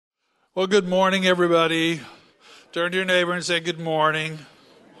Well, good morning, everybody. Turn to your neighbor and say good morning.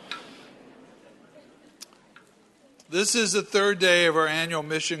 This is the third day of our annual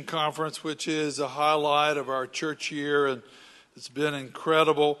mission conference, which is a highlight of our church year, and it's been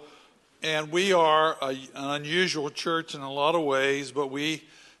incredible. And we are an unusual church in a lot of ways, but if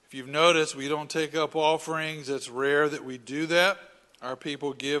you've noticed, we don't take up offerings. It's rare that we do that. Our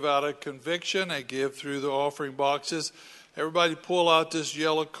people give out of conviction. They give through the offering boxes. Everybody pull out this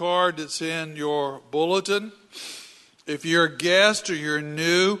yellow card that's in your bulletin. If you're a guest or you're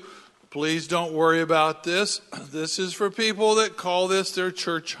new, please don't worry about this. This is for people that call this their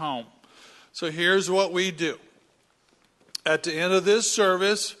church home. So here's what we do. At the end of this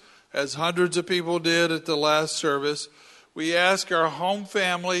service, as hundreds of people did at the last service, we ask our home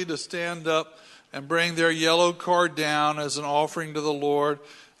family to stand up and bring their yellow card down as an offering to the Lord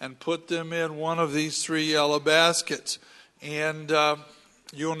and put them in one of these three yellow baskets. And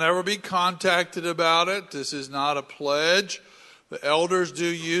you'll never be contacted about it. This is not a pledge. The elders do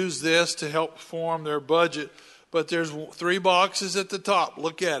use this to help form their budget. But there's three boxes at the top.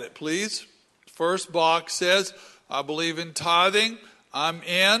 Look at it, please. First box says, I believe in tithing. I'm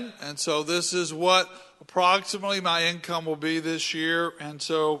in. And so this is what approximately my income will be this year. And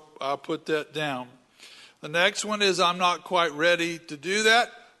so I put that down. The next one is, I'm not quite ready to do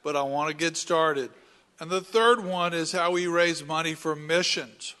that, but I want to get started. And the third one is how we raise money for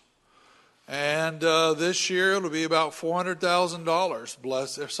missions. And this year it'll be about $400,000.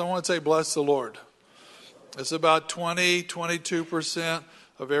 Bless. If someone say, bless the Lord. It's about 22%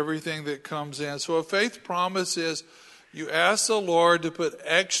 of everything that comes in. So a faith promise is you ask the Lord to put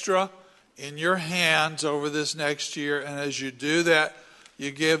extra in your hands over this next year. And as you do that, you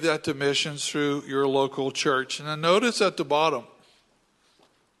give that to missions through your local church. And then notice at the bottom,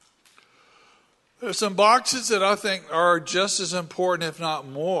 there's some boxes that I think are just as important, if not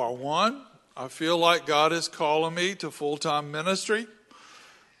more. One, I feel like God is calling me to full-time ministry.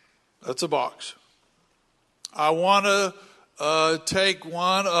 That's a box. I want to take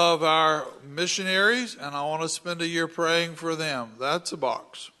one of our missionaries and I want to spend a year praying for them. That's a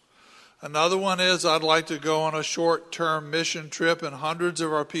box. Another one is I'd like to go on a short-term mission trip, and hundreds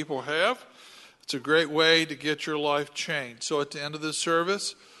of our people have. It's a great way to get your life changed. So at the end of the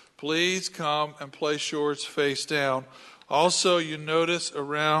service, please come and place yours face down. Also, you notice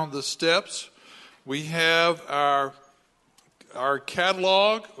around the steps, we have our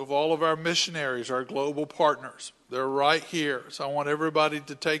catalog of all of our missionaries, our global partners. They're right here. So I want everybody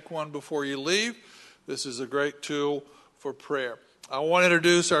to take one before you leave. This is a great tool for prayer. I want to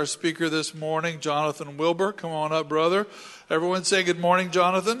introduce our speaker this morning, Jonathan Wilbur. Come on up, brother. Everyone say good morning,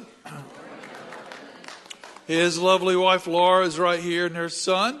 Jonathan. His lovely wife, Laura, is right here, and their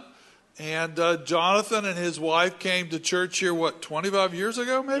son. And Jonathan and his wife came to church here, 25 years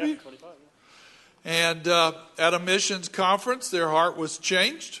ago, maybe? Yeah, 25. And at a missions conference, their heart was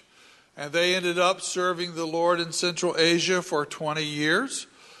changed. And they ended up serving the Lord in Central Asia for 20 years.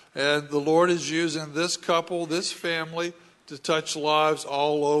 And the Lord is using this couple, this family, to touch lives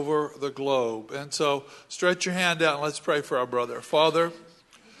all over the globe. And so stretch your hand out and let's pray for our brother. Father,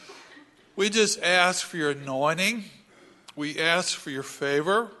 we just ask for your anointing. We ask for your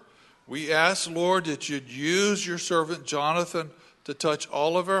favor. We ask, Lord, that you'd use your servant Jonathan to touch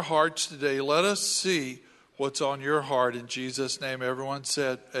all of our hearts today. Let us see what's on your heart. In Jesus' name, everyone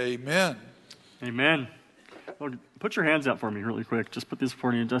said, amen. Amen. Lord, put your hands out for me really quick. Just put this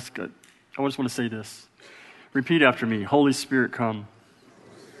before you. Jessica, I just want to say this. Repeat after me. Holy Spirit, come.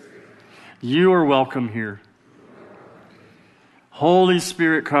 You are welcome here. Holy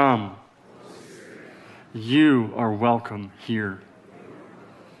Spirit, come. You are welcome here.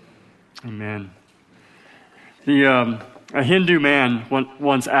 Amen. A Hindu man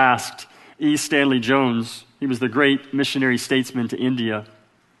once asked E. Stanley Jones, he was the great missionary statesman to India.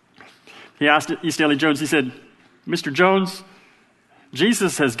 He asked E. Stanley Jones, he said, Mr. Jones,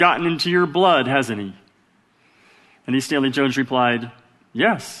 Jesus has gotten into your blood, hasn't he? And E. Stanley Jones replied,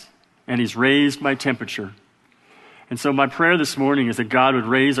 yes, and he's raised my temperature. And so my prayer this morning is that God would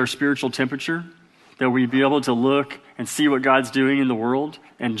raise our spiritual temperature, that we'd be able to look and see what God's doing in the world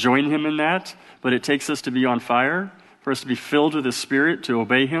and join him in that. But it takes us to be on fire, for us to be filled with his Spirit, to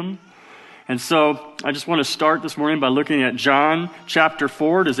obey him. And so I just want to start this morning by looking at John chapter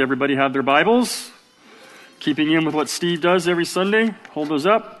 4. Does everybody have their Bibles? Keeping in with what Steve does every Sunday. Hold those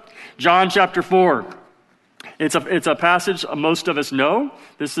up. John chapter 4. It's a passage most of us know.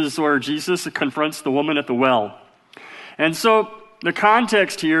 This is where Jesus confronts the woman at the well. And so the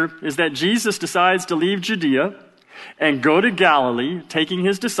context here is that Jesus decides to leave Judea and go to Galilee, taking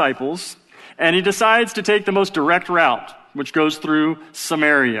his disciples, and he decides to take the most direct route, which goes through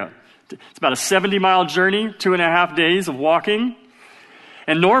Samaria, It's about a 70-mile journey, 2.5 days of walking.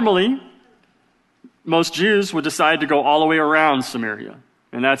 And normally, most Jews would decide to go all the way around Samaria.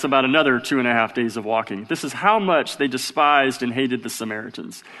 And that's about another 2.5 days of walking. This is how much they despised and hated the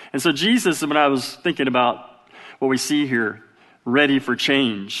Samaritans. And so Jesus, when I was thinking about what we see here, ready for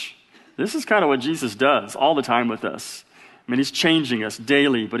change, this is kind of what Jesus does all the time with us. I mean, he's changing us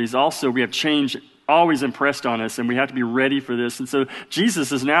daily, but we have change always impressed on us, and we have to be ready for this. And so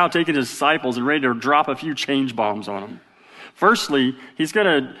Jesus is now taking his disciples and ready to drop a few change bombs on them. Firstly, he's going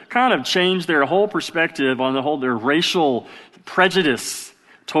to kind of change their whole perspective on their racial prejudice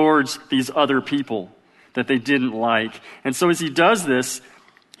towards these other people that they didn't like. And so as he does this,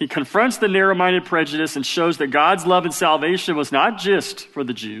 he confronts the narrow-minded prejudice and shows that God's love and salvation was not just for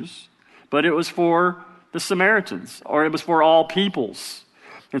the Jews, but it was for the Samaritans, or it was for all peoples.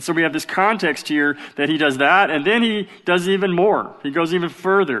 And so we have this context here that he does that, and then he does even more. He goes even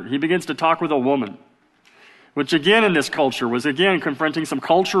further. He begins to talk with a woman, which again in this culture was again confronting some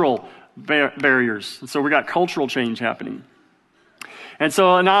cultural barriers. And so we got cultural change happening. And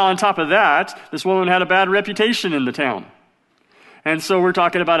so now on top of that, this woman had a bad reputation in the town. And so we're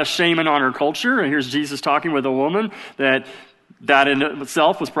talking about a shame and honor culture. And here's Jesus talking with a woman that in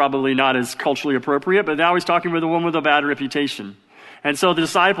itself was probably not as culturally appropriate, but now he's talking with a woman with a bad reputation. And so the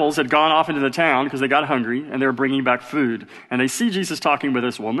disciples had gone off into the town because they got hungry, and they were bringing back food. And they see Jesus talking with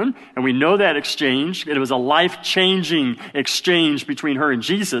this woman, and we know that exchange. It was a life-changing exchange between her and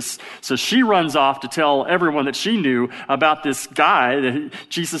Jesus. So she runs off to tell everyone that she knew about this guy that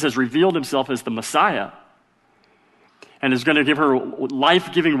Jesus has revealed himself as the Messiah, and is going to give her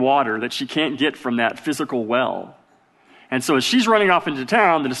life-giving water that she can't get from that physical well. And so as she's running off into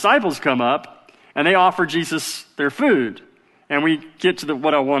town, the disciples come up, and they offer Jesus their food. And we get to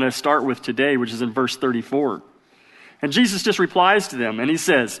what I want to start with today, which is in verse 34. And Jesus just replies to them, and he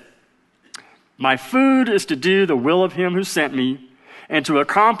says, "My food is to do the will of him who sent me and to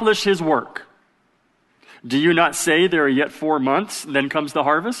accomplish his work. Do you not say there are yet 4 months, then comes the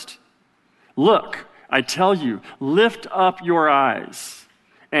harvest? Look, I tell you, lift up your eyes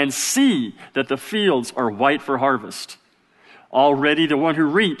and see that the fields are white for harvest. Already the one who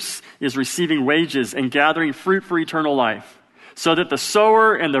reaps is receiving wages and gathering fruit for eternal life, so that the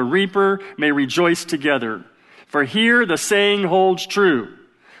sower and the reaper may rejoice together. For here the saying holds true,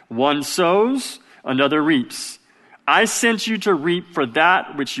 one sows, another reaps. I sent you to reap for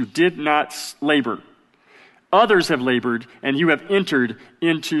that which you did not labor. Others have labored, and you have entered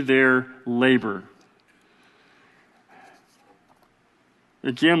into their labor."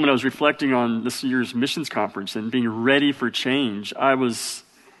 Again, when I was reflecting on this year's missions conference and being ready for change, I was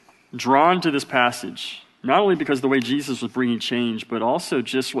drawn to this passage. Not only because of the way Jesus was bringing change, but also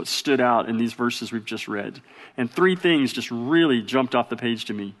just what stood out in these verses we've just read. And 3 things just really jumped off the page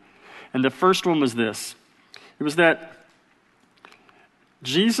to me. And the first one was this. It was that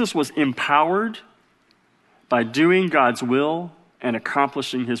Jesus was empowered by doing God's will and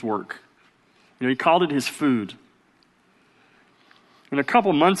accomplishing his work. He called it his food. And a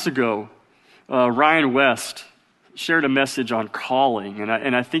couple months ago, Ryan West shared a message on calling,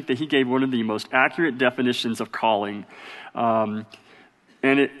 and I think that he gave one of the most accurate definitions of calling. And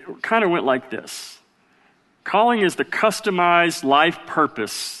it kind of went like this. Calling is the customized life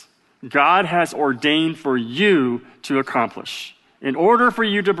purpose God has ordained for you to accomplish in order for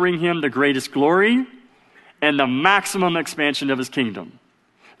you to bring him the greatest glory and the maximum expansion of his kingdom.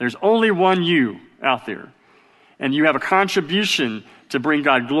 There's only one you out there, and you have a contribution to bring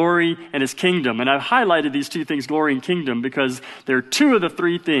God glory and his kingdom. And I've highlighted these 2 things, glory and kingdom, because they're 2 of the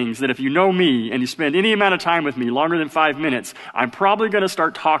 3 things that if you know me and you spend any amount of time with me, longer than 5 minutes, I'm probably going to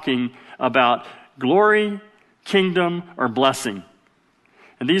start talking about glory, kingdom, or blessing.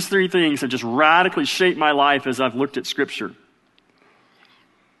 And these 3 things have just radically shaped my life as I've looked at Scripture.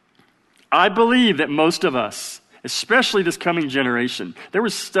 I believe that most of us, especially this coming generation, there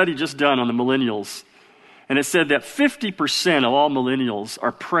was a study just done on the millennials, and it said that 50% of all millennials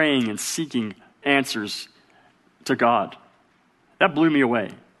are praying and seeking answers to God. That blew me away.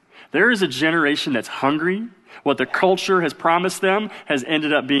 There is a generation that's hungry. What the culture has promised them has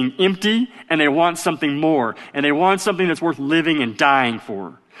ended up being empty, and they want something more. And they want something that's worth living and dying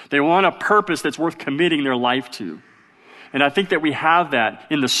for. They want a purpose that's worth committing their life to. And I think that we have that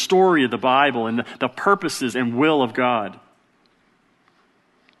in the story of the Bible and the purposes and will of God.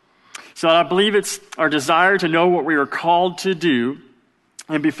 So I believe it's our desire to know what we are called to do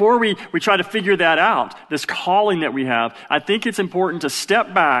And before we try to figure that out, this calling that we have, I think it's important to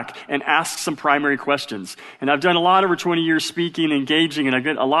step back and ask some primary questions. And I've done a lot over 20 years speaking, engaging, and I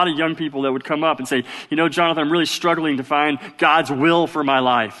get a lot of young people that would come up and say, Jonathan, I'm really struggling to find God's will for my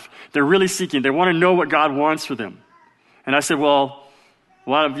life. They're really seeking. They want to know what God wants for them. And I said, well,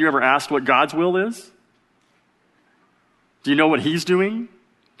 have you ever asked what God's will is? Do you know what He's doing?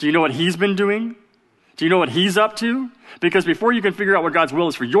 Do you know what He's been doing? Do you know what He's up to? Because before you can figure out what God's will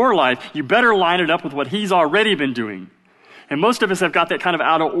is for your life, you better line it up with what He's already been doing. And most of us have got that kind of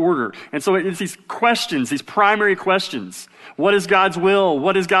out of order. And so it's these questions, these primary questions. What is God's will?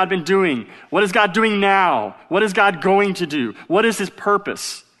 What has God been doing? What is God doing now? What is God going to do? What is His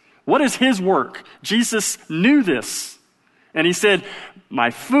purpose? What is His work? Jesus knew this. And He said, my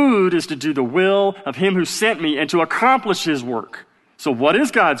food is to do the will of Him who sent me and to accomplish His work. So what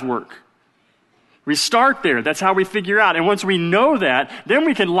is God's work? We start there. That's how we figure out. And once we know that, then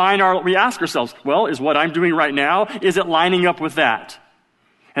we can we ask ourselves, well, is what I'm doing right now, is it lining up with that?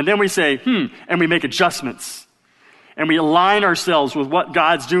 And then we say, and we make adjustments. And we align ourselves with what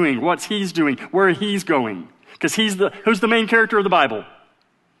God's doing, what He's doing, where He's going. Because who's the main character of the Bible?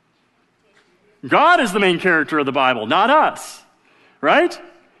 God is the main character of the Bible, not us. Right?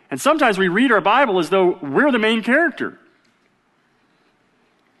 And sometimes we read our Bible as though we're the main character.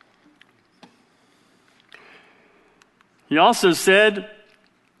 He also said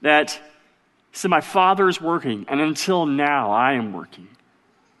my Father is working, and until now I am working.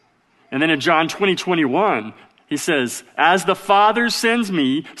 And then in John 20:21, He says, as the Father sends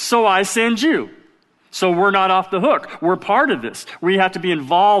me, so I send you. So we're not off the hook. We're part of this. We have to be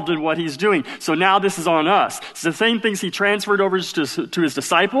involved in what He's doing. So now this is on us. It's the same things He transferred over to His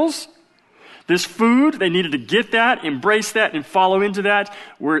disciples. This food, they needed to get that, embrace that, and follow into that.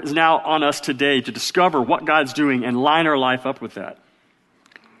 It's now on us today to discover what God's doing and line our life up with that.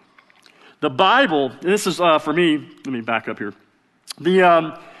 The Bible, this is for me, let me back up here.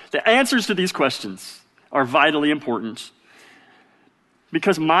 The answers to these questions are vitally important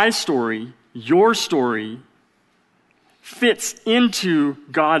because my story, your story, fits into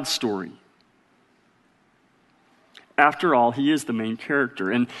God's story. After all, He is the main character.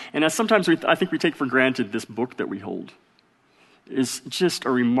 And as sometimes I think we take for granted this book that we hold is just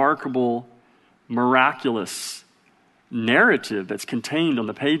a remarkable, miraculous narrative that's contained on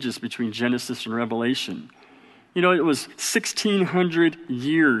the pages between Genesis and Revelation. It was 1,600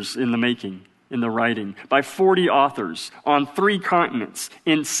 years in the making, in the writing, by 40 authors on 3 continents,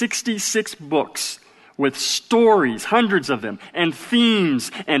 in 66 books, with stories, hundreds of them, and themes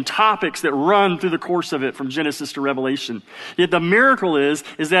and topics that run through the course of it from Genesis to Revelation. Yet the miracle is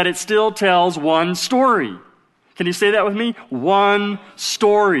that it still tells one story. Can you say that with me? One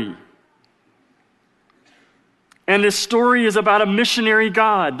story. And this story is about a missionary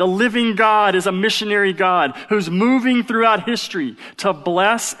God. The living God is a missionary God who's moving throughout history to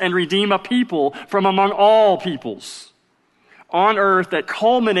bless and redeem a people from among all peoples on earth that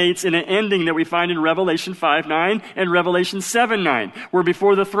culminates in an ending that we find in Revelation 5:9 and Revelation 7:9, where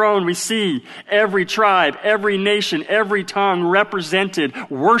before the throne we see every tribe, every nation, every tongue represented,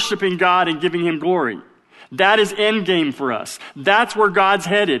 worshiping God and giving Him glory. That is endgame for us. That's where God's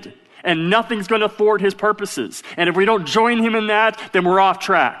headed, and nothing's going to thwart His purposes. And if we don't join Him in that, then we're off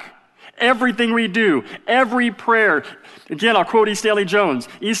track. Everything we do, every prayer, again, I'll quote E. Stanley Jones.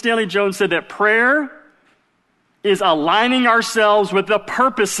 E. Stanley Jones said that prayer is aligning ourselves with the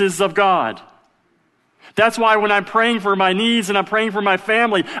purposes of God. That's why when I'm praying for my needs and I'm praying for my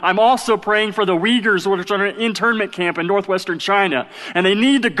family, I'm also praying for the Uyghurs, which are in an internment camp in northwestern China, and they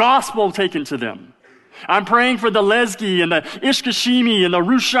need the gospel taken to them. I'm praying for the Lezgi and the Ishkashimi and the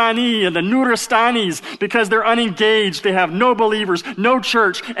Rushani and the Nuristanis because they're unengaged. They have no believers, no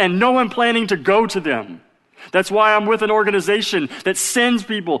church, and no one planning to go to them. That's why I'm with an organization that sends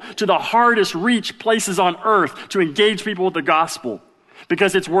people to the hardest reach places on earth to engage people with the gospel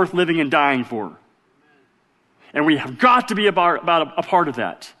because it's worth living and dying for. And we have got to be a part of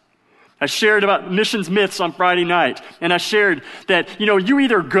that. I shared about missions myths on Friday night, and I shared that, you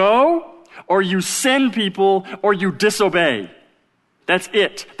either go or you send people or you disobey. That's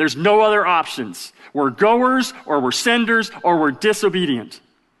it. There's no other options. We're goers or we're senders or we're disobedient.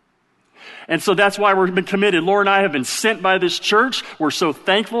 And so that's why we've been committed. Laura and I have been sent by this church. We're so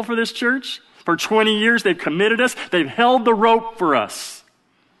thankful for this church. For 20 years, they've committed us. They've held the rope for us.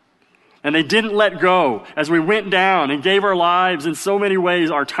 And they didn't let go as we went down and gave our lives in so many ways,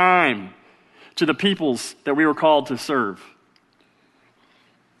 our time, to the peoples that we were called to serve.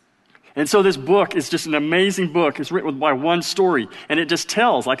 And so this book is just an amazing book. It's written by one story. And it just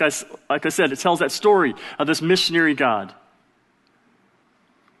tells, like I said, it tells that story of this missionary God.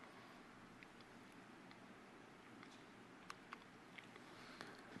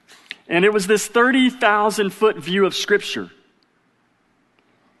 And it was this 30,000-foot view of Scripture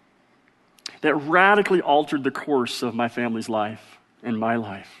that radically altered the course of my family's life and my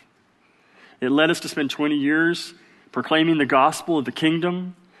life. It led us to spend 20 years proclaiming the gospel of the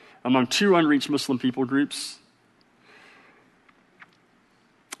kingdom among 2 unreached Muslim people groups.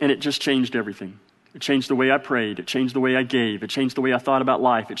 And it just changed everything. It changed the way I prayed. It changed the way I gave. It changed the way I thought about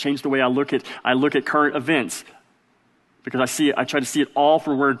life. It changed the way I look at current events, because I try to see it all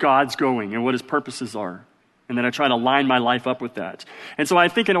for where God's going and what his purposes are. And then I try to line my life up with that. And so I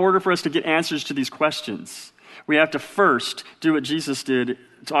think in order for us to get answers to these questions, we have to first do what Jesus did,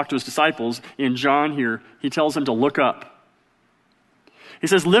 talk to his disciples. In John here, he tells them to look up. He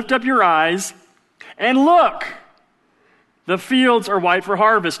says, lift up your eyes and look. The fields are white for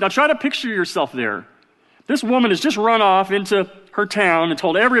harvest. Now try to picture yourself there. This woman has just run off into her town and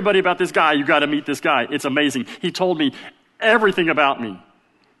told everybody about this guy. You got to meet this guy. It's amazing. He told me everything about me.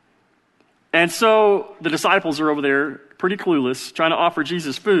 And so the disciples are over there, pretty clueless, trying to offer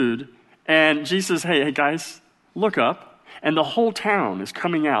Jesus food. And Jesus says, hey guys, look up. And the whole town is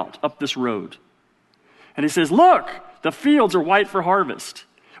coming out up this road. And he says, look, the fields are white for harvest.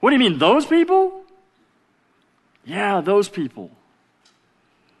 What do you mean, those people? Yeah, those people.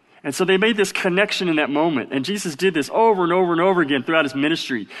 And so they made this connection in that moment. And Jesus did this over and over and over again throughout his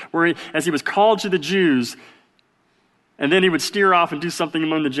ministry, where as he was called to the Jews, and then he would steer off and do something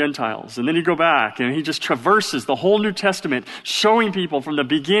among the Gentiles. And then he'd go back, and he just traverses the whole New Testament, showing people from the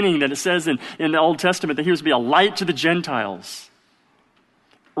beginning that it says in the Old Testament that he was to be a light to the Gentiles,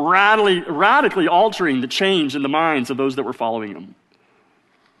 radically altering the change in the minds of those that were following him.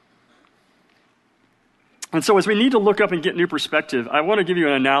 And so as we need to look up and get new perspective, I want to give you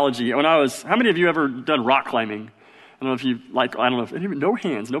an analogy. How many of you ever done rock climbing? I don't know if anyone, no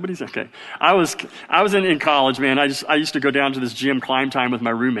hands, nobody's, okay. I was in college, man. I used to go down to this gym climb time with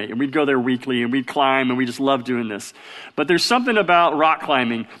my roommate, and we'd go there weekly, and we'd climb, and we just loved doing this. But there's something about rock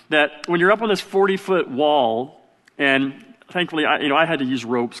climbing that when you're up on this 40-foot wall, and thankfully, I had to use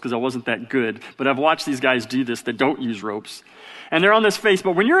ropes because I wasn't that good, but I've watched these guys do this that don't use ropes. And they're on this face,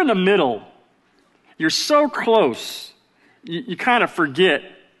 but when you're in the middle, you're so close, you kind of forget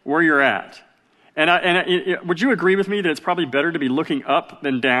where you're at. Would you agree with me that it's probably better to be looking up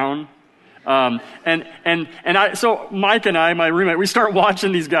than down? So Mike and I, my roommate, we start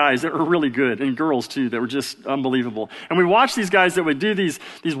watching these guys that were really good, and girls too, that were just unbelievable. And we watch these guys that would do these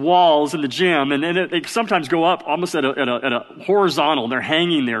walls in the gym, and they sometimes go up almost at a horizontal, and they're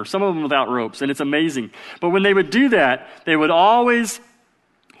hanging there, some of them without ropes, and it's amazing. But when they would do that, they would always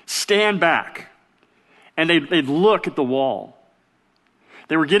stand back, and they'd look at the wall.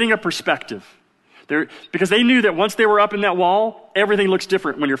 They were getting a perspective. Because they knew that once they were up in that wall, everything looks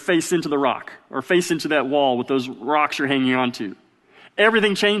different when you're face into the rock or face into that wall with those rocks you're hanging onto.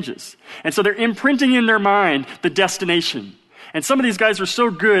 Everything changes. And so they're imprinting in their mind the destination. And some of these guys are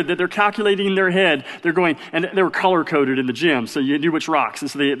so good that they're calculating in their head, they're going, and they were color-coded in the gym, so you knew which rocks, and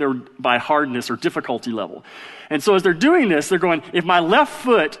so they're by hardness or difficulty level. And so as they're doing this, they're going, if my left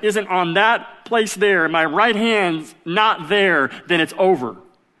foot isn't on that place there, and my right hand's not there, then it's over,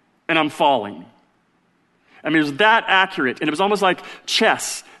 and I'm falling. I mean, it was that accurate, and it was almost like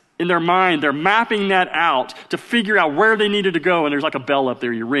chess. In their mind, they're mapping that out to figure out where they needed to go, and there's like a bell up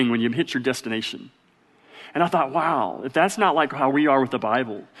there you ring when you hit your destination. And I thought, wow, if that's not like how we are with the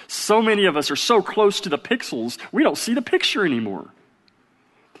Bible. So many of us are so close to the pixels, we don't see the picture anymore.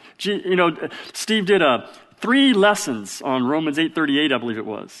 Steve did 3 lessons on Romans 8:38, I believe it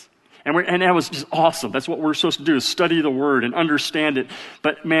was. And that was just awesome. That's what we're supposed to do, is study the Word and understand it.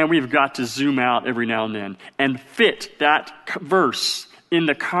 But man, we've got to zoom out every now and then and fit that verse in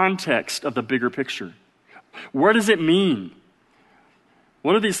the context of the bigger picture. What does it mean?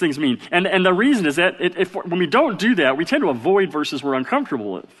 What do these things mean? And the reason is that when we don't do that, we tend to avoid verses we're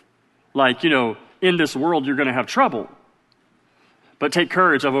uncomfortable with. Like, in this world you're going to have trouble. But take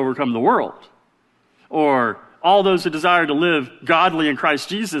courage, I've overcome the world. Or, all those who desire to live godly in Christ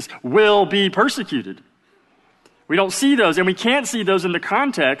Jesus will be persecuted. We don't see those, and we can't see those in the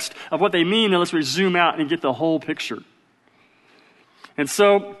context of what they mean unless we zoom out and get the whole picture. And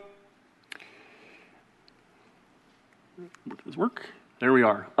so, does it work? There we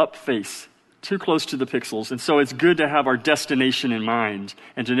are, up face, too close to the pixels. And so it's good to have our destination in mind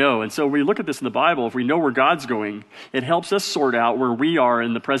and to know. And so we look at this in the Bible, if we know where God's going, it helps us sort out where we are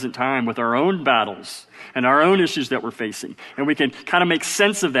in the present time with our own battles and our own issues that we're facing. And we can kind of make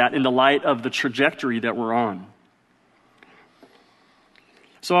sense of that in the light of the trajectory that we're on.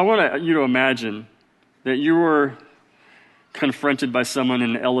 So I want you to imagine that you were confronted by someone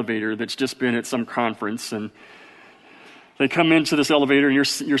in an elevator that's just been at some conference, and They come into this elevator, and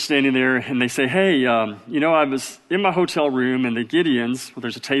you're standing there, and they say, hey, I was in my hotel room, and the Gideons, well,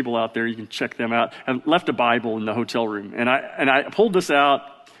 there's a table out there, you can check them out, have left a Bible in the hotel room. And I pulled this out,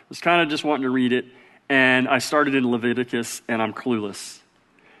 was kind of just wanting to read it, and I started in Leviticus, and I'm clueless.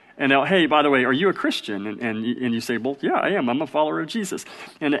 And now, hey, by the way, are you a Christian? And you say, well, yeah, I am. I'm a follower of Jesus.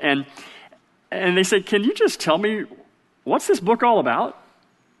 And they say, can you just tell me, what's this book all about?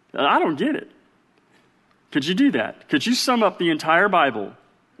 I don't get it. Could you do that? Could you sum up the entire Bible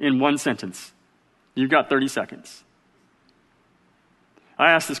in one sentence? You've got 30 seconds.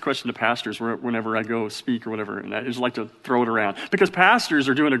 I ask this question to pastors whenever I go speak or whatever, and I just like to throw it around. Because pastors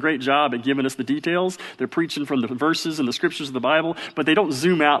are doing a great job at giving us the details. They're preaching from the verses and the scriptures of the Bible, but they don't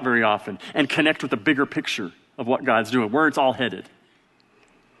zoom out very often and connect with the bigger picture of what God's doing, where it's all headed.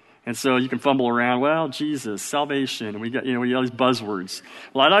 And so you can fumble around, well, Jesus, salvation, and we got these buzzwords.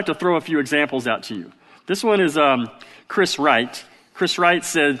 Well, I'd like to throw a few examples out to you. This one is Chris Wright. Chris Wright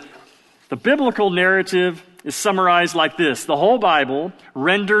said, the biblical narrative is summarized like this. The whole Bible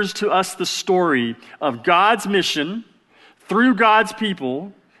renders to us the story of God's mission through God's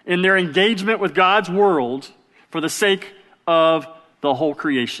people in their engagement with God's world for the sake of the whole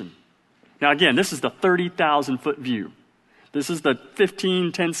creation. Now again, this is the 30,000-foot view. This is the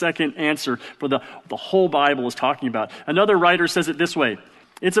 10-second answer for the whole Bible is talking about. Another writer says it this way.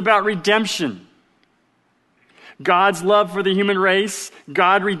 It's about redemption. God's love for the human race,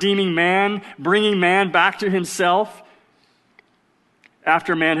 God redeeming man, bringing man back to himself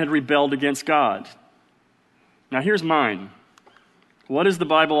after man had rebelled against God. Now here's mine. What is the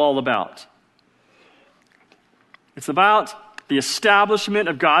Bible all about? It's about the establishment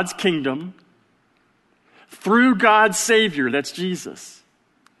of God's kingdom through God's Savior, that's Jesus,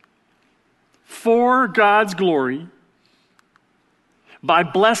 for God's glory, by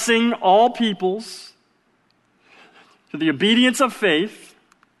blessing all peoples, to the obedience of faith,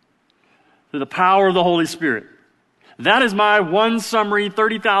 to the power of the Holy Spirit. That is my one summary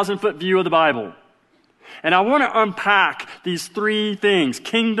 30,000-foot view of the Bible. And I want to unpack these three things,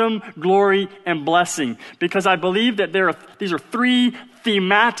 kingdom, glory, and blessing, because I believe that these are three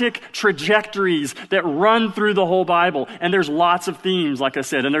thematic trajectories that run through the whole Bible. And there's lots of themes, like I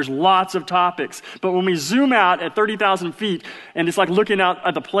said, and there's lots of topics. But when we zoom out at 30,000 feet, and it's like looking out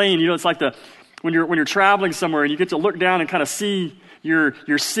at the plane, it's like when you're traveling somewhere and you get to look down and kind of see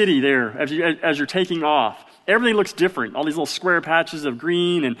your city there as you're taking off. Everything looks different. All these little square patches of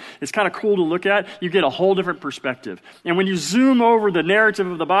green, and it's kind of cool to look at. You get a whole different perspective. And when you zoom over the narrative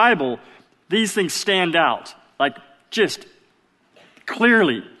of the Bible, these things stand out, like just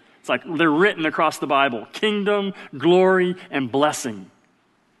clearly. It's like they're written across the Bible. Kingdom, glory, and blessing.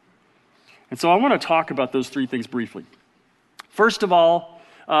 And so I want to talk about those three things briefly. First of all,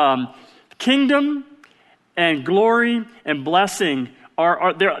 kingdom and glory and blessing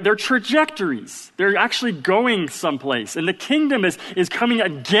they're trajectories. They're actually going someplace. And the kingdom is coming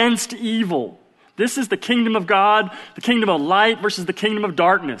against evil. This is the kingdom of God, the kingdom of light versus the kingdom of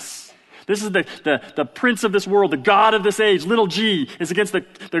darkness. This is the prince of this world, the God of this age, little g, is against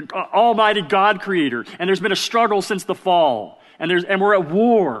the almighty God creator. And there's been a struggle since the fall. And we're at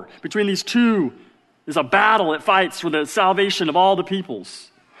war between these two. There's a battle that fights for the salvation of all the peoples.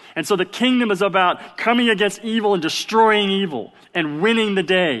 And so the kingdom is about coming against evil and destroying evil and winning the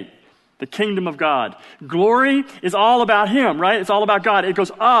day. The kingdom of God. Glory is all about Him, right? It's all about God. It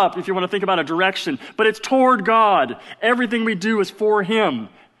goes up, if you want to think about a direction, but it's toward God. Everything we do is for Him.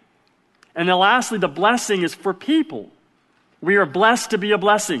 And then lastly, the blessing is for people. We are blessed to be a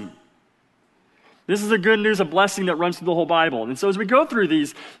blessing. This is the good news, a blessing that runs through the whole Bible. And so as we go through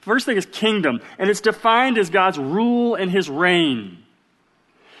these, the first thing is kingdom, and it's defined as God's rule and His reign.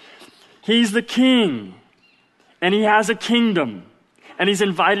 He's the king, and He has a kingdom, and He's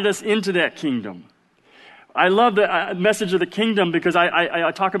invited us into that kingdom. I love the message of the kingdom because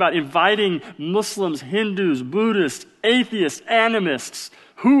I talk about inviting Muslims, Hindus, Buddhists, atheists, animists,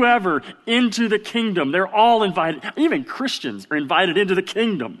 whoever, into the kingdom. They're all invited. Even Christians are invited into the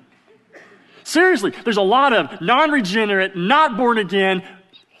kingdom. Seriously, there's a lot of non-regenerate, not born again,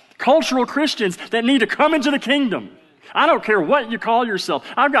 cultural Christians that need to come into the kingdom. I don't care what you call yourself.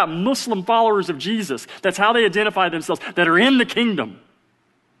 I've got Muslim followers of Jesus. That's how they identify themselves, that are in the kingdom.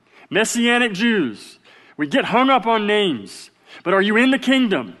 Messianic Jews. We get hung up on names. But are you in the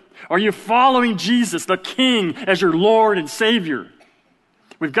kingdom? Are you following Jesus, the King, as your Lord and Savior?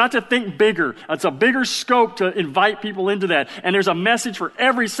 We've got to think bigger. It's a bigger scope to invite people into that. And there's a message for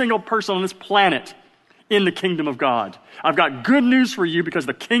every single person on this planet in the kingdom of God. I've got good news for you because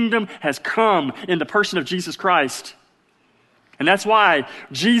the kingdom has come in the person of Jesus Christ. And that's why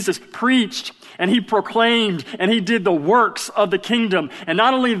Jesus preached and he proclaimed and he did the works of the kingdom. And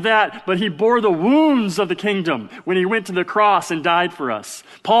not only that, but he bore the wounds of the kingdom when he went to the cross and died for us.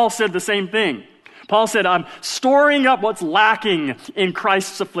 Paul said the same thing. Paul said, I'm storing up what's lacking in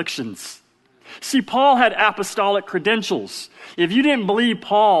Christ's afflictions. See, Paul had apostolic credentials. If you didn't believe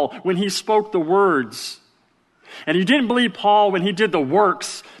Paul when he spoke the words, and you didn't believe Paul when he did the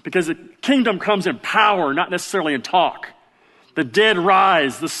works, because the kingdom comes in power, not necessarily in talk. The dead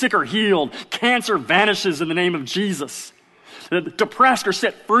rise, the sick are healed, cancer vanishes in the name of Jesus. The depressed are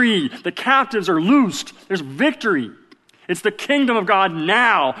set free, the captives are loosed, there's victory. It's the kingdom of God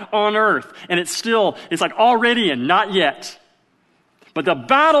now on earth, and it's like already and not yet. But the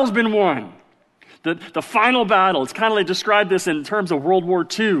battle's been won. The final battle, it's kind of like described this in terms of World War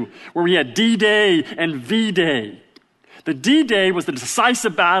II, where we had D-Day and V-Day. The D-Day was the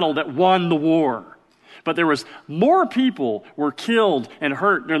decisive battle that won the war. But there was more people were killed and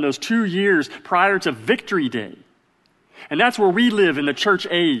hurt during those 2 years prior to Victory Day. And that's where we live in the church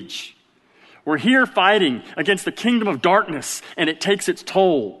age. We're here fighting against the kingdom of darkness, and it takes its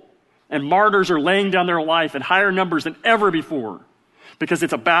toll. And martyrs are laying down their life in higher numbers than ever before. Because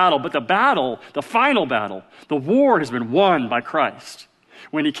it's a battle, but the final battle, the war has been won by Christ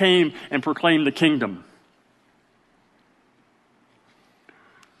when he came and proclaimed the kingdom.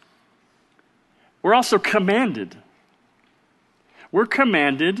 We're also commanded. We're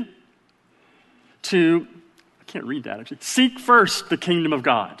commanded to, I can't read that actually, seek first the kingdom of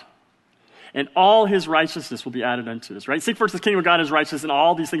God, and all his righteousness will be added unto us, right? Seek first the kingdom of God and his righteousness, and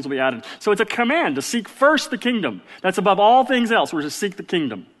all these things will be added. So it's a command to seek first the kingdom. That's above all things else. We're to seek the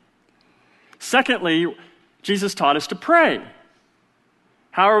kingdom. Secondly, Jesus taught us to pray.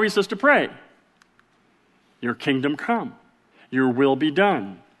 How are we supposed to pray? Your kingdom come. Your will be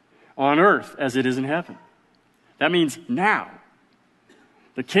done on earth as it is in heaven. That means now.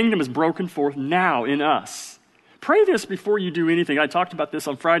 The kingdom is broken forth now in us. Pray this before you do anything. I talked about this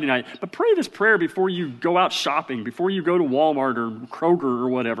on Friday night, but pray this prayer before you go out shopping, before you go to Walmart or Kroger or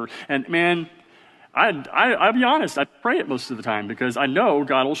whatever. And man, I'll be honest, I pray it most of the time because I know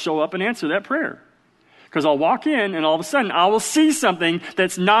God will show up and answer that prayer. Because I'll walk in and all of a sudden I will see something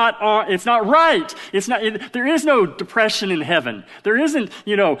that's it's not right. There is no depression in heaven. There isn't,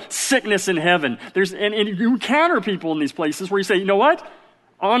 sickness in heaven. And you encounter people in these places where you say, you know what?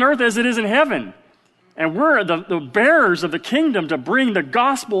 On earth as it is in heaven. And we're the bearers of the kingdom to bring the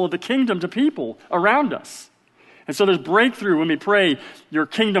gospel of the kingdom to people around us. And so there's breakthrough when we pray, your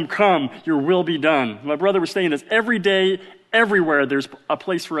kingdom come, your will be done. My brother was saying this, every day, everywhere, there's a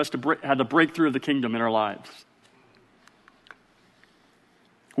place for us to have the breakthrough of the kingdom in our lives.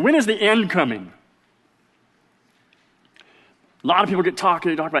 When is the end coming? A lot of people talk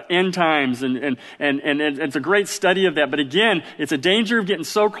about end times, and it's a great study of that. But again, it's a danger of getting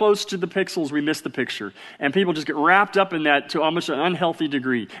so close to the pixels we miss the picture. And people just get wrapped up in that to almost an unhealthy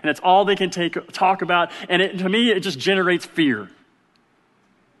degree. And it's all they can talk about. And to me, it just generates fear.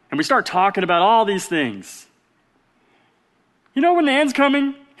 And we start talking about all these things. You know when the end's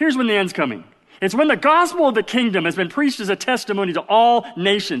coming? Here's when the end's coming. It's when the gospel of the kingdom has been preached as a testimony to all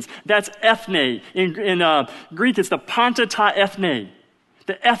nations. That's ethne. In Greek, it's the panta ta ethne,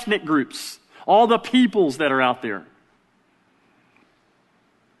 the ethnic groups, all the peoples that are out there.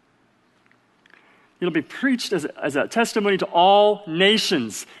 It'll be preached as a testimony to all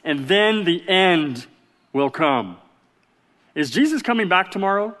nations, and then the end will come. Is Jesus coming back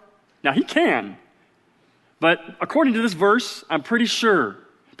tomorrow? Now, he can. But according to this verse, I'm pretty sure,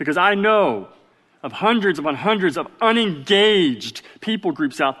 because I know of hundreds upon hundreds of unengaged people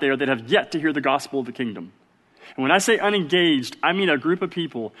groups out there that have yet to hear the gospel of the kingdom. And when I say unengaged, I mean a group of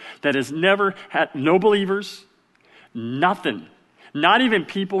people that has never had no believers, nothing, not even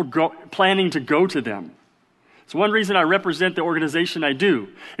people planning to go to them. It's one reason I represent the organization I do,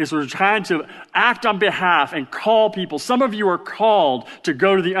 is we're trying to act on behalf and call people. Some of you are called to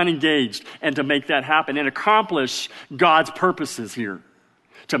go to the unengaged and to make that happen and accomplish God's purposes here,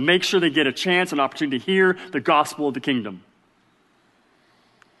 to make sure they get a chance, an opportunity to hear the gospel of the kingdom.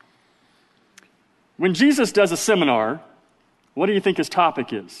 When Jesus does a seminar, what do you think his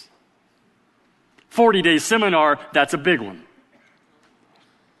topic is? 40-day seminar, that's a big one.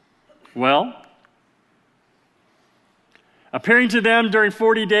 Well, appearing to them during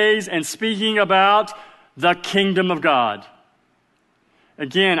 40 days and speaking about the kingdom of God.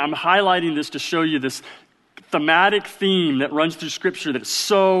 Again, I'm highlighting this to show you this thematic theme that runs through Scripture that is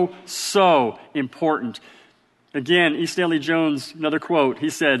so, so important. Again, E. Stanley Jones, another quote, he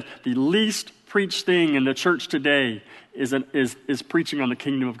said, the least preached thing in the church today is preaching on the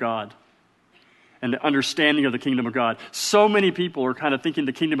kingdom of God. and the understanding of the kingdom of God. So many people are kind of thinking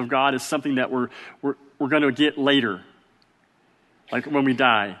the kingdom of God is something that we're going to get later, like when we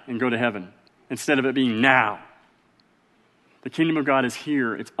die and go to heaven, instead of it being now. The kingdom of God is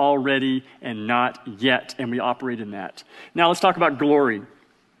here. It's already and not yet, and we operate in that. Now let's talk about glory.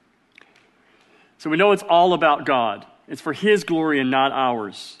 So we know it's all about God. It's for his glory and not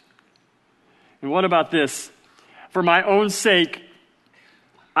ours. And what about this? For my own sake,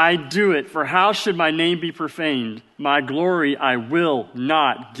 I do it. For how should my name be profaned? My glory I will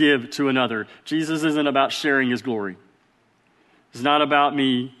not give to another. Jesus isn't about sharing his glory. It's not about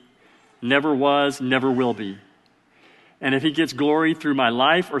me. Never was, never will be. And if he gets glory through my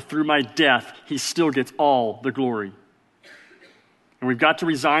life or through my death, he still gets all the glory. And we've got to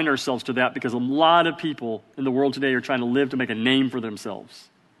resign ourselves to that, because a lot of people in the world today are trying to live to make a name for themselves.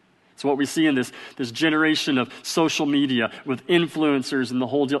 It's what we see in this generation of social media with influencers and the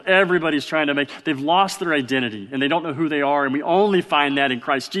whole deal. Everybody's trying to they've lost their identity and they don't know who they are. And we only find that in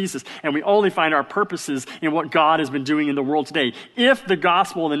Christ Jesus. And we only find our purposes in what God has been doing in the world today. If the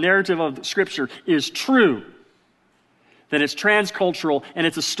gospel and the narrative of Scripture is true, then it's transcultural and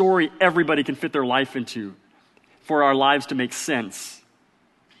it's a story everybody can fit their life into for our lives to make sense.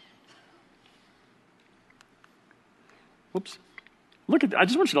 Whoops. I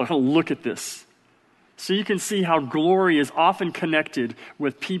just want you to kind of look at this so you can see how glory is often connected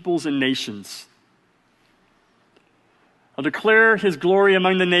with peoples and nations. I'll declare his glory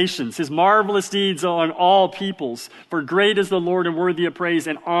among the nations, his marvelous deeds on all peoples. For great is the Lord and worthy of praise,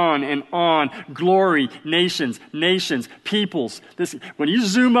 and on. Glory, nations, peoples. When you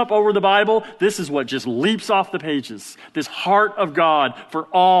zoom up over the Bible, this is what just leaps off the pages. This heart of God for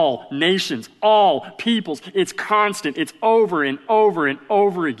all nations, all peoples. It's constant. It's over and over and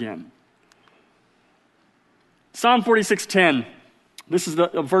over again. Psalm 46:10. This is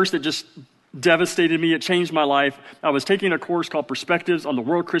a verse that just devastated me. It changed my life. I was taking a course called Perspectives on the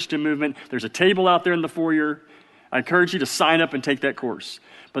World Christian Movement. There's a table out there in the foyer. I encourage you to sign up and take that course.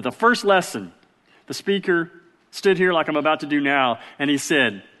 But the first lesson, the speaker stood here like I'm about to do now, and he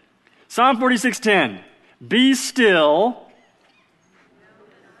said, Psalm 46:10, be still.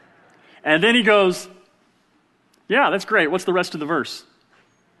 And then he goes, yeah, that's great. What's the rest of the verse?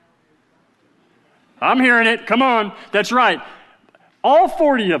 I'm hearing it. Come on. That's right. All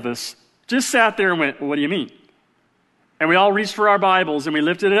 40 of us just sat there and went, well, what do you mean? And we all reached for our Bibles and we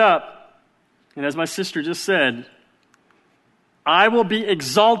lifted it up. And as my sister just said, I will be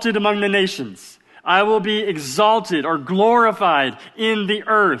exalted among the nations. I will be exalted or glorified in the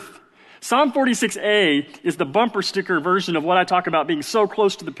earth. Psalm 46a is the bumper sticker version of what I talk about being so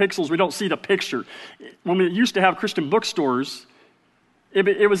close to the pixels we don't see the picture. When we used to have Christian bookstores,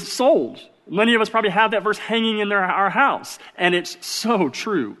 it was sold. Many of us probably have that verse hanging in our house. And it's so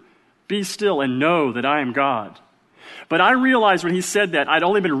true. Be still and know that I am God. But I realized when he said that, I'd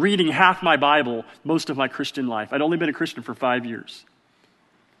only been reading half my Bible most of my Christian life. I'd only been a Christian for 5 years.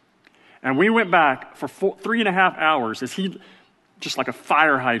 And we went back for 3.5 hours as he, just like a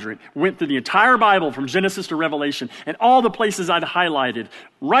fire hydrant, went through the entire Bible from Genesis to Revelation, and all the places I'd highlighted.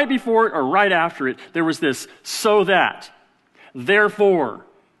 Right before it or right after it, there was this, so that, therefore,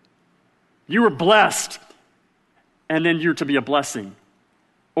 you were blessed, and then you're to be a blessing.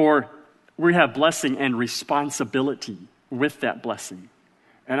 Or we have blessing and responsibility with that blessing.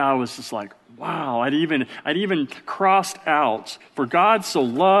 And I was just like, wow, I'd even crossed out, for God so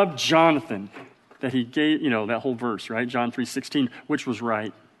loved Jonathan that he gave, that whole verse, right? John 3:16, which was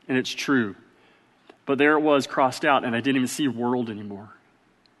right, and it's true. But there it was crossed out, and I didn't even see world anymore.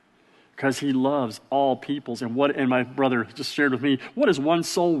 Because he loves all peoples. And my brother just shared with me, what is one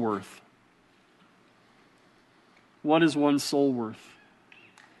soul worth? What is one soul worth?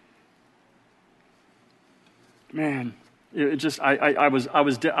 Man, it just I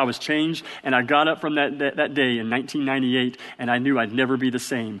was changed, and I got up from that day in 1998, and I knew I'd never be the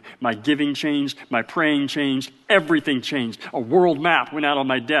same. My giving changed, my praying changed, everything changed. A world map went out on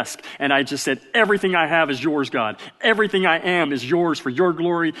my desk, and I just said, everything I have is yours, God. Everything I am is yours for your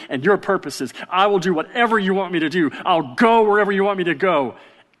glory and your purposes. I will do whatever you want me to do. I'll go wherever you want me to go.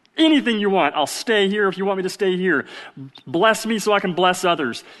 Anything you want, I'll stay here if you want me to stay here. Bless me so I can bless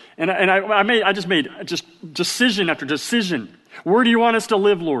others. And I just made decision after decision. Where do you want us to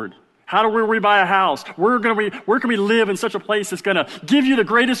live, Lord? How do we buy a house? Where can we live in such a place that's going to give you the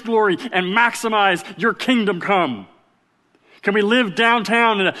greatest glory and maximize your kingdom come? Can we live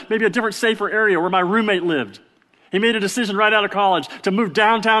downtown in maybe a different, safer area where my roommate lived? He made a decision right out of college to move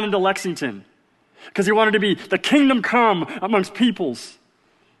downtown into Lexington because he wanted to be the kingdom come amongst peoples.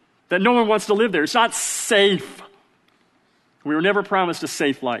 That no one wants to live there. It's not safe. We were never promised a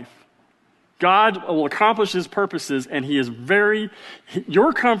safe life. God will accomplish his purposes, and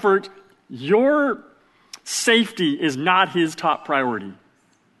your comfort, your safety is not his top priority.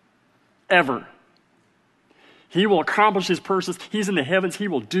 Ever. He will accomplish his purposes. He's in the heavens. He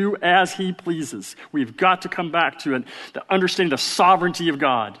will do as he pleases. We've got to come back to it, to understanding the sovereignty of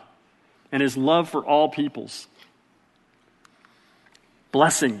God and his love for all peoples.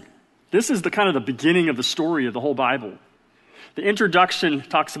 Blessing. This is the kind of the beginning of the story of the whole Bible. The introduction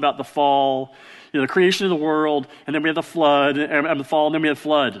talks about the fall, the creation of the world, and then we have the flood, and the fall, and then we have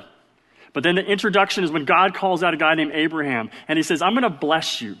flood. But then the introduction is when God calls out a guy named Abraham, and he says, I'm going to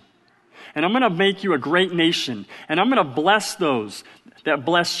bless you, and I'm going to make you a great nation, and I'm going to bless those that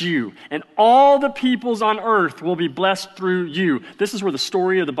bless you, and all the peoples on earth will be blessed through you. This is where the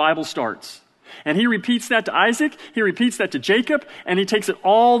story of the Bible starts. And he repeats that to Isaac, he repeats that to Jacob, and he takes it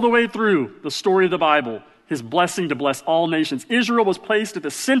all the way through the story of the Bible. His blessing to bless all nations. Israel was placed at the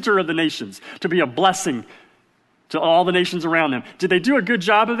center of the nations to be a blessing to all the nations around them. Did they do a good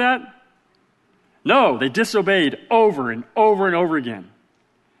job of that? No, they disobeyed over and over and over again.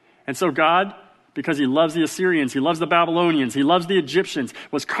 And so God, because he loves the Assyrians, he loves the Babylonians, he loves the Egyptians,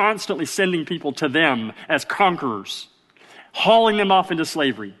 was constantly sending people to them as conquerors, hauling them off into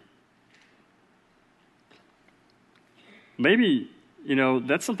slavery. Maybe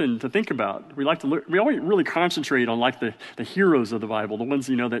that's something to think about. We always really concentrate on like the heroes of the Bible, the ones,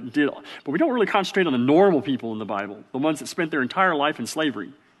 that did, but we don't really concentrate on the normal people in the Bible, the ones that spent their entire life in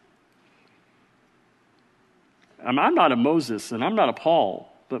slavery. I'm not a Moses and I'm not a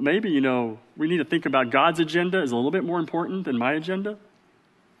Paul, but maybe, we need to think about God's agenda is a little bit more important than my agenda.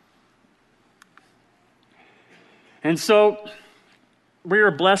 And so we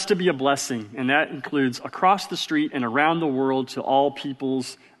are blessed to be a blessing, and that includes across the street and around the world to all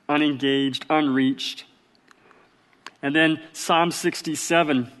peoples, unengaged, unreached. And then Psalm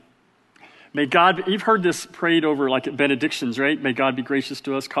 67. May God, you've heard this prayed over like at benedictions, right? May God be gracious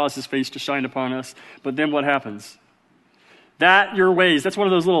to us, cause his face to shine upon us. But then what happens? That your ways, that's one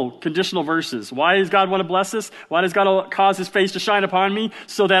of those little conditional verses. Why does God want to bless us? Why does God cause his face to shine upon me?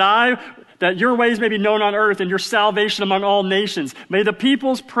 So that your ways may be known on earth and your salvation among all nations. May the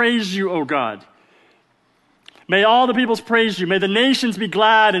peoples praise you, O God. May all the peoples praise you. May the nations be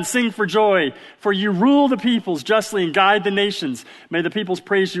glad and sing for joy. For you rule the peoples justly and guide the nations. May the peoples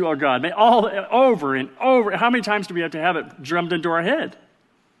praise you, O God. May over and over. How many times do we have to have it drummed into our head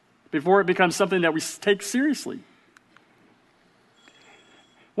before it becomes something that we take seriously?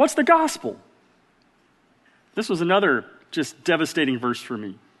 What's the gospel? This was another just devastating verse for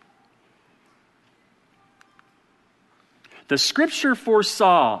me. The scripture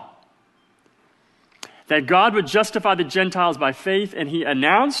foresaw that God would justify the Gentiles by faith, and he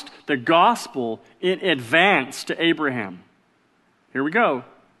announced the gospel in advance to Abraham. Here we go.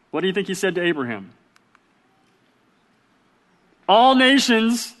 What do you think he said to Abraham? All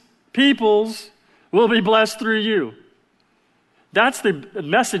nations, peoples, will be blessed through you. That's the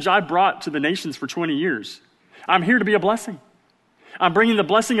message I brought to the nations for 20 years. I'm here to be a blessing. I'm bringing the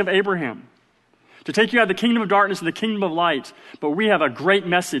blessing of Abraham to take you out of the kingdom of darkness and the kingdom of light. But we have a great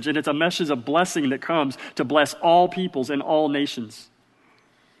message, and it's a message of blessing that comes to bless all peoples and all nations.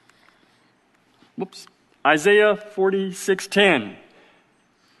 Isaiah 46:10.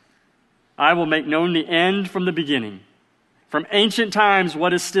 I will make known the end from the beginning, from ancient times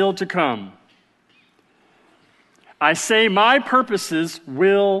what is still to come. I say my purposes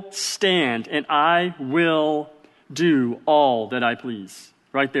will stand, and I will do all that I please.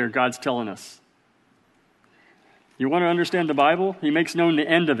 Right there, God's telling us. You want to understand the Bible? He makes known the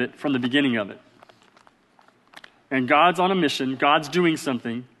end of it from the beginning of it. And God's on a mission. God's doing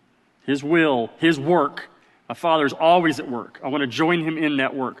something. His will, his work. A father is always at work. I want to join him in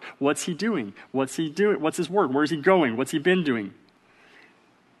that work. What's he doing? What's he doing? What's his work? Where's he going? What's he been doing?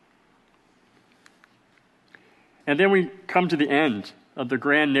 And then we come to the end of the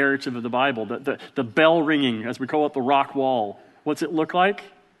grand narrative of the Bible, the bell ringing, as we call it, the rock wall. What's it look like?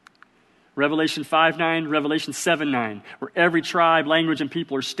 Revelation 5:9, Revelation 7:9, where every tribe, language, and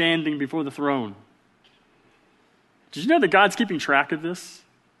people are standing before the throne. Did you know that God's keeping track of this?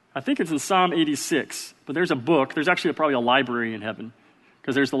 I think it's in Psalm 86, but there's a book. There's actually probably a library in heaven,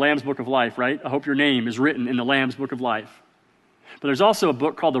 because there's the Lamb's Book of Life, right? I hope your name is written in the Lamb's Book of Life. But there's also a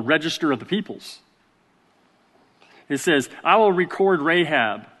book called the Register of the Peoples. It says, I will record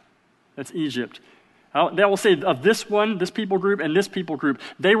Rahab, that's Egypt. That will say of this one, this people group, and this people group,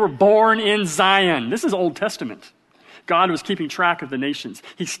 they were born in Zion. This is Old Testament. God was keeping track of the nations.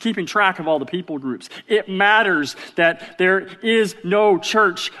 He's keeping track of all the people groups. It matters that there is no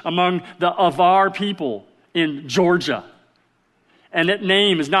church among the Avar people in Georgia. And that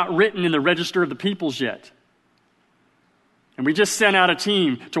name is not written in the register of the peoples yet. And we just sent out a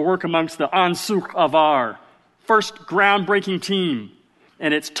team to work amongst the Ansuk Avar, first groundbreaking team.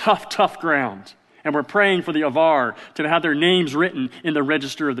 And it's tough ground. And we're praying for the Avar to have their names written in the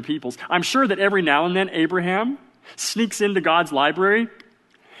register of the peoples. I'm sure that every now and then Abraham sneaks into God's library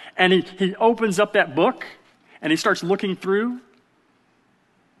and he opens up that book and he starts looking through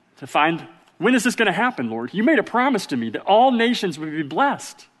to find, when is this going to happen, Lord? You made a promise to me that all nations would be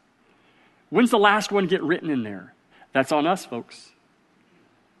blessed. When's the last one get written in there? That's on us, folks.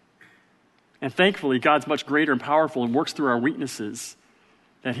 And thankfully, God's much greater and powerful and works through our weaknesses,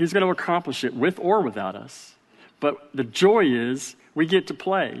 that he's going to accomplish it with or without us. But the joy is we get to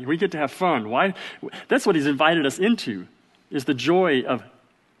play. We get to have fun. Why? That's what he's invited us into, is the joy of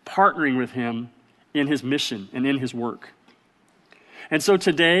partnering with him in his mission and in his work. And so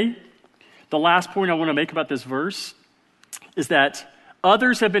today, the last point I want to make about this verse is that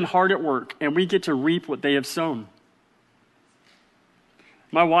others have been hard at work, and we get to reap what they have sown.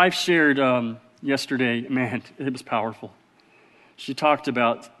 My wife shared yesterday, man, it was powerful. She talked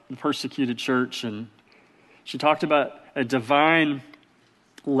about the persecuted church, and she talked about a divine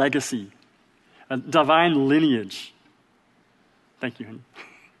legacy, a divine lineage. Thank you, honey.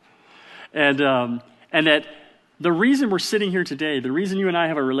 And that the reason we're sitting here today, the reason you and I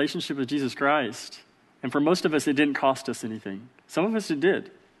have a relationship with Jesus Christ, and for most of us it didn't cost us anything. Some of us it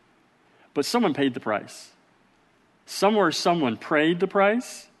did. But someone paid the price. Somewhere someone paid the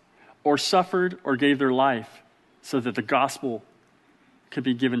price or suffered or gave their life so that the gospel could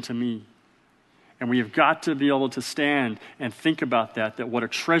be given to me. And we have got to be able to stand and think about that what a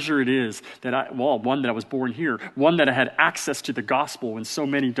treasure it is that one, that I was born here, one, that I had access to the gospel when so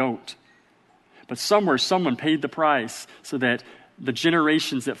many don't. But somewhere someone paid the price so that the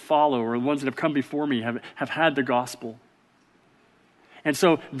generations that follow or the ones that have come before me have had the gospel. And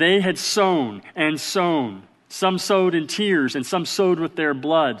so they had sown and sown. Some sowed in tears and some sowed with their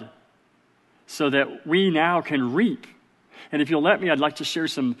blood so that we now can reap. And if you'll let me, I'd like to share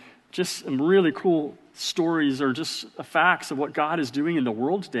some really cool stories or just facts of what God is doing in the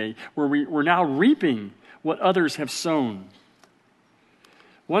world today, where we're now reaping what others have sown.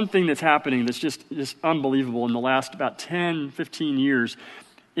 One thing that's happening that's just unbelievable in the last about 10, 15 years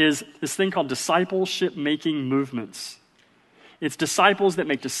is this thing called discipleship-making movements. It's disciples that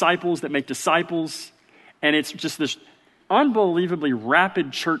make disciples that make disciples, and it's just this unbelievably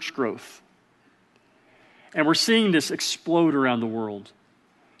rapid church growth. And we're seeing this explode around the world.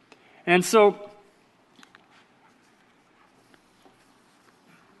 And so,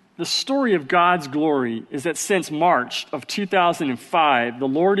 the story of God's glory is that since March of 2005, the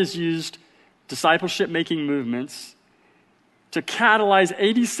Lord has used discipleship-making movements to catalyze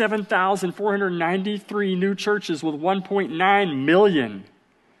 87,493 new churches with 1.9 million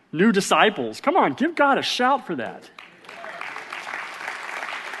new disciples. Come on, give God a shout for that.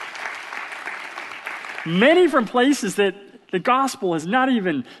 Many from places that the gospel has not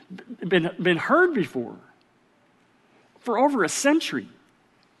even been heard before for over a century.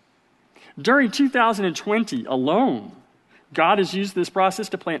 During 2020 alone, God has used this process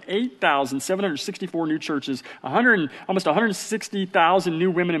to plant 8,764 new churches, almost 160,000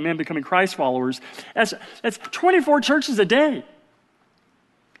 new women and men becoming Christ followers. That's 24 churches a day.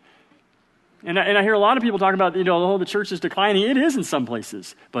 And I hear a lot of people talk about, the church is declining. It is in some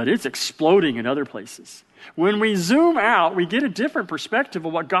places, but it's exploding in other places. When we zoom out, we get a different perspective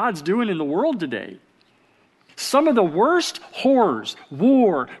of what God's doing in the world today. Some of the worst horrors,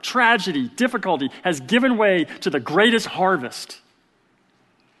 war, tragedy, difficulty has given way to the greatest harvest.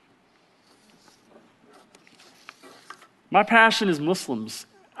 My passion is Muslims.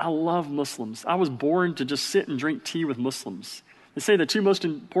 I love Muslims. I was born to just sit and drink tea with Muslims. They say the two most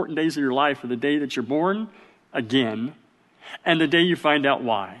important days of your life are the day that you're born again and the day you find out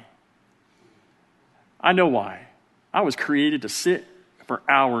why. I know why. I was created to sit for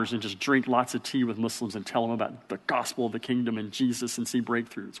hours and just drink lots of tea with Muslims and tell them about the gospel of the kingdom and Jesus and see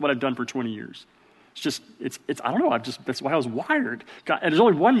breakthrough. It's what I've done for 20 years. I don't know, that's why I was wired. God, and there's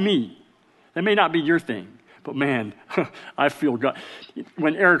only one me. That may not be your thing, but man, I feel God.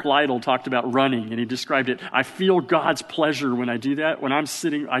 When Eric Lytle talked about running and he described it, I feel God's pleasure when I do that. When I'm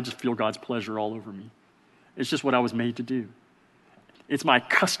sitting, I just feel God's pleasure all over me. It's just what I was made to do. It's my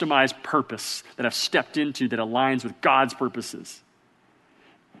customized purpose that I've stepped into that aligns with God's purposes.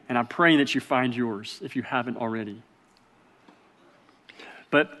 And I'm praying that you find yours if you haven't already.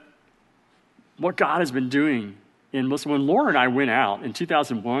 But what God has been doing in Muslim, when Laura and I went out in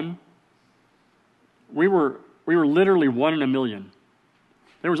 2001, we were literally 1 in a million.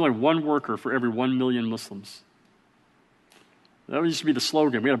 There was only one worker for every 1 million Muslims. That used to be the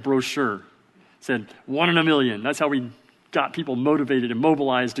slogan. We had a brochure. It said, 1 in a million. That's how we got people motivated and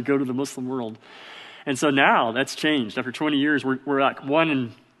mobilized to go to the Muslim world. And so now that's changed. After 20 years, we're like 1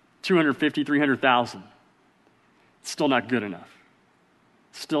 in 250, 300,000. Still not good enough.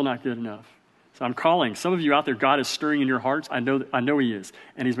 Still not good enough. So I'm calling. Some of you out there, God is stirring in your hearts. I know He is.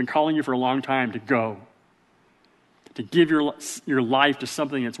 And He's been calling you for a long time to go. To give your life to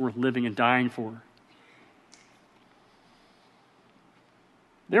something that's worth living and dying for.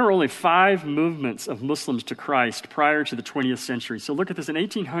 There were only 5 movements of Muslims to Christ prior to the 20th century. So look at this. In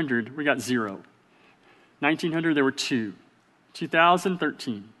 1800, we got 0. 1900, there were 2. 2000,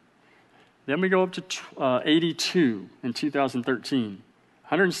 13. Then we go up to 82 in 2013.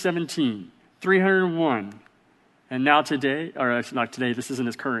 117. 301. And now today, or actually not today, this isn't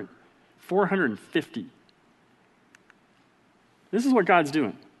as current, 450. This is what God's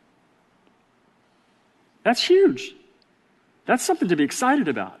doing. That's huge. That's something to be excited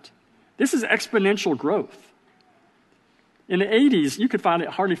about. This is exponential growth. In the 80s, you could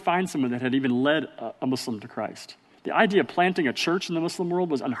hardly find someone that had even led a Muslim to Christ. The idea of planting a church in the Muslim world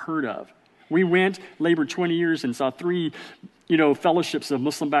was unheard of. We went, labored 20 years, and saw 3, fellowships of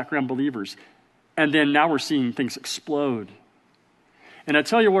Muslim background believers. And then now we're seeing things explode. And I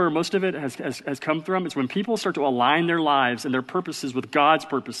tell you where most of it has come from. It's when people start to align their lives and their purposes with God's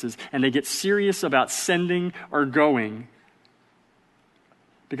purposes, and they get serious about sending or going.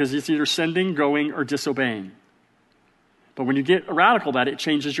 Because it's either sending, going, or disobeying. But when you get radical about it, it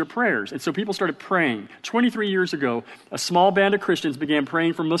changes your prayers. And so people started praying. 23 years ago, a small band of Christians began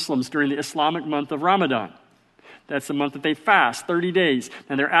praying for Muslims during the Islamic month of Ramadan. That's the month that they fast, 30 days.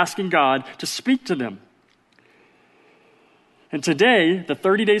 And they're asking God to speak to them. And today, the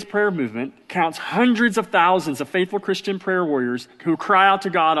 30 Days Prayer Movement counts hundreds of thousands of faithful Christian prayer warriors who cry out to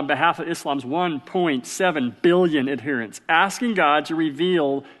God on behalf of Islam's 1.7 billion adherents, asking God to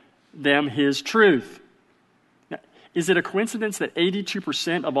reveal them His truth. Now, is it a coincidence that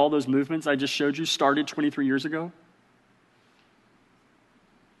 82% of all those movements I just showed you started 23 years ago?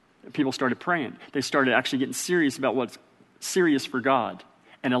 People started praying. They started actually getting serious about what's serious for God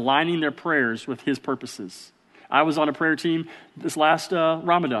and aligning their prayers with His purposes. I was on a prayer team this last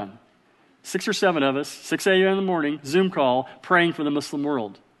Ramadan. 6 or 7 of us, 6 a.m. in the morning, Zoom call, praying for the Muslim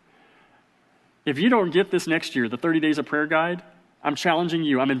world. If you don't get this next year, the 30 Days of Prayer Guide, I'm challenging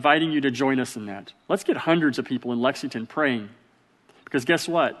you. I'm inviting you to join us in that. Let's get hundreds of people in Lexington praying. Because guess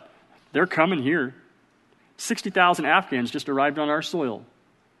what? They're coming here. 60,000 Afghans just arrived on our soil.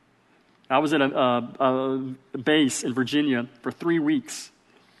 I was at a base in Virginia for 3 weeks.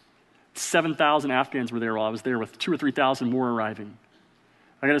 7,000 Afghans were there while I was there, with 2,000 or 3,000 more arriving.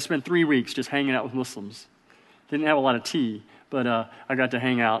 I got to spend 3 weeks just hanging out with Muslims. Didn't have a lot of tea, but I got to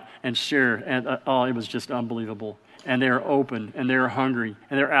hang out and share, and it was just unbelievable. And they're open, and they're hungry,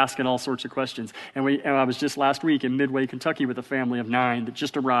 and they're asking all sorts of questions. And I was just last week in Midway, Kentucky, with a family of 9 that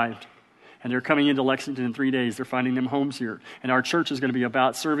just arrived. And they're coming into Lexington in 3 days. They're finding them homes here. And our church is going to be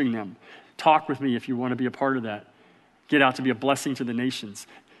about serving them. Talk with me if you want to be a part of that. Get out to be a blessing to the nations.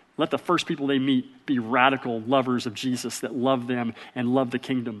 Let the first people they meet be radical lovers of Jesus that love them and love the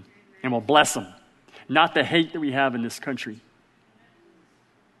kingdom. And will bless them. Not the hate that we have in this country.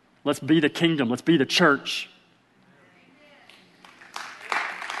 Let's be the kingdom. Let's be the church.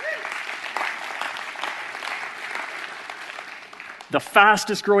 The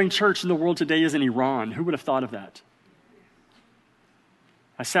fastest growing church in the world today is in Iran. Who would have thought of that?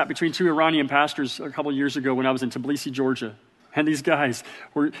 I sat between 2 Iranian pastors a couple of years ago when I was in Tbilisi, Georgia. And these guys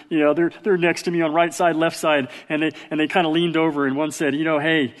were, they're next to me on right side, left side, and they kind of leaned over, and one said,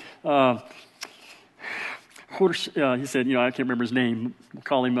 hey, he said, I can't remember his name. We'll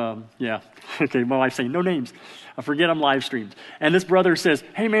call him, Okay, my wife's saying, no names. I forget I'm live streamed. And this brother says,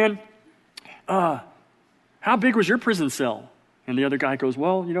 hey man, how big was your prison cell? And the other guy goes,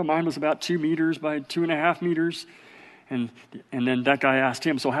 well, mine was about 2 meters by 2.5 meters. And then that guy asked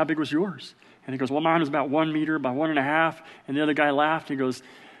him, so how big was yours? And he goes, well, mine was about 1 meter by 1.5. And the other guy laughed. He goes,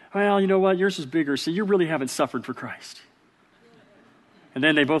 well, you know what? Yours is bigger, so you really haven't suffered for Christ. And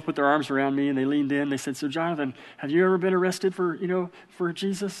then they both put their arms around me and they leaned in. They said, so Jonathan, have you ever been arrested for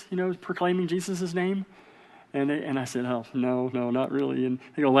Jesus, proclaiming Jesus' name? And I said, oh, no, not really. And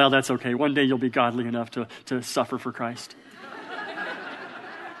they go, well, that's okay. One day you'll be godly enough to suffer for Christ.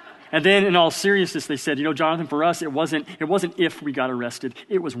 And then in all seriousness, they said, Jonathan, for us, it wasn't if we got arrested.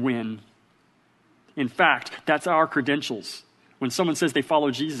 It was when. In fact, that's our credentials. When someone says they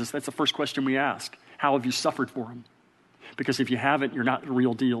follow Jesus, that's the first question we ask. How have you suffered for him? Because if you haven't, you're not the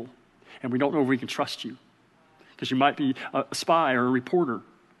real deal. And we don't know if we can trust you. Because you might be a spy or a reporter.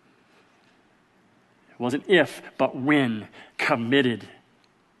 wasn't if, but when. Committed.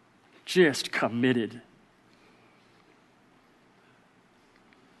 Just committed.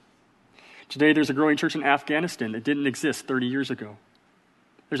 Today, there's a growing church in Afghanistan that didn't exist 30 years ago.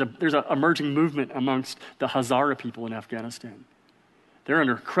 There's an emerging movement amongst the Hazara people in Afghanistan. They're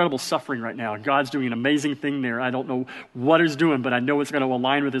under incredible suffering right now. God's doing an amazing thing there. I don't know what he's doing, but I know it's going to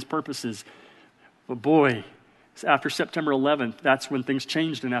align with his purposes. But boy, after September 11th, that's when things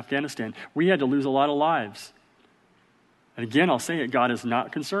changed in Afghanistan. We had to lose a lot of lives. And again, I'll say it, God is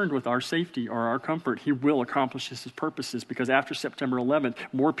not concerned with our safety or our comfort. He will accomplish his purposes, because after September 11th,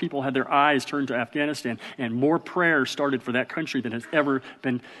 more people had their eyes turned to Afghanistan, and more prayer started for that country than has ever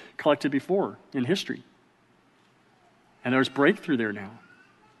been collected before in history. And there's breakthrough there now.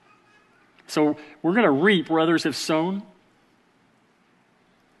 So we're going to reap where others have sown.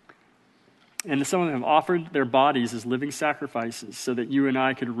 And some of them have offered their bodies as living sacrifices so that you and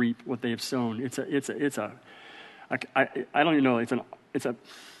I could reap what they have sown. I don't even know, it's a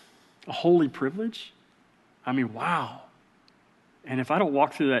holy privilege. I mean, wow. And if I don't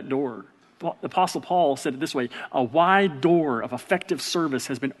walk through that door, the Apostle Paul said it this way: a wide door of effective service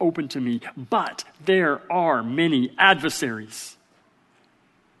has been opened to me, but there are many adversaries,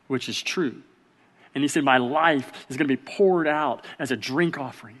 which is true. And he said, my life is going to be poured out as a drink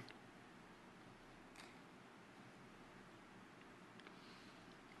offering.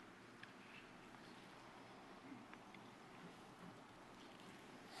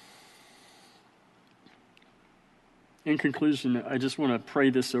 In conclusion, I just want to pray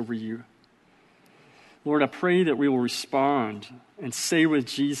this over you. Lord, I pray that we will respond and say with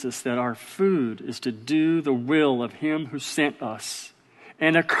Jesus that our food is to do the will of him who sent us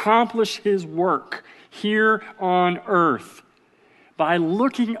and accomplish his work here on earth by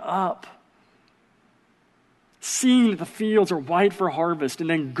looking up, seeing that the fields are white for harvest, and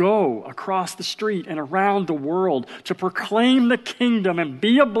then go across the street and around the world to proclaim the kingdom and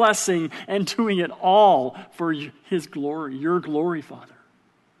be a blessing, and doing it all for his glory, your glory, Father.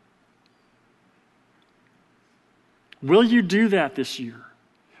 Will you do that this year?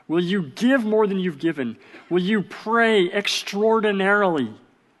 Will you give more than you've given? Will you pray extraordinarily?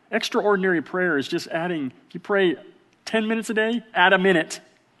 Extraordinary prayer is just adding, if you pray 10 minutes a day, add a minute.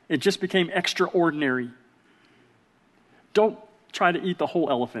 It just became extraordinary. Don't try to eat the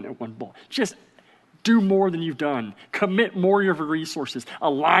whole elephant at one bowl. Just do more than you've done. Commit more of your resources.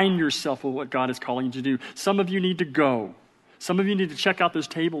 Align yourself with what God is calling you to do. Some of you need to go. Some of you need to check out those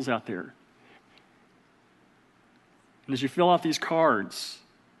tables out there. And as you fill out these cards,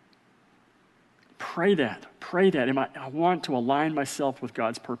 pray that. I want to align myself with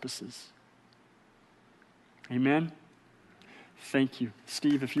God's purposes. Amen? Thank you.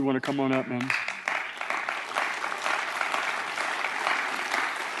 Steve, if you want to come on up, man.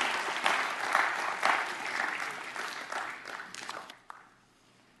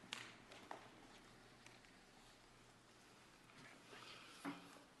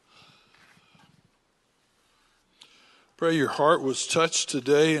 Pray your heart was touched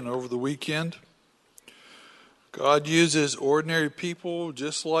today and over the weekend. God uses ordinary people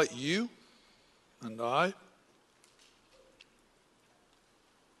just like you and I.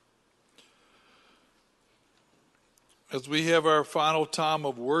 As we have our final time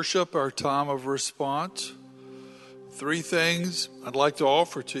of worship, our time of response, 3 things I'd like to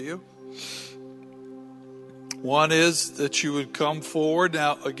offer to you. One is that you would come forward.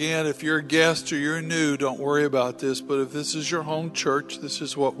 Now, again, if you're a guest or you're new, don't worry about this. But if this is your home church, this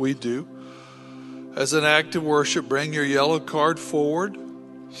is what we do. As an act of worship, bring your yellow card forward.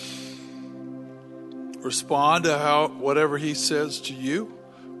 Respond to whatever he says to you.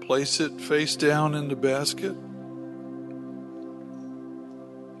 Place it face down in the basket.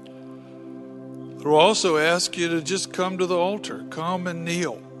 We'll also ask you to just come to the altar. Come and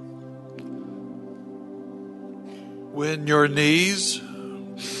kneel. When your knees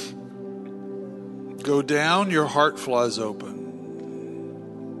go down, your heart flies open.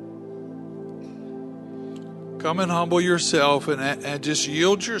 Come and humble yourself and just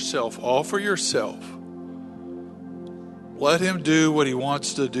yield yourself. Offer yourself. Let him do what he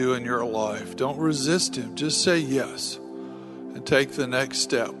wants to do in your life. Don't resist him. Just say yes and take the next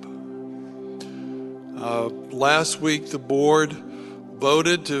step. Last week, the board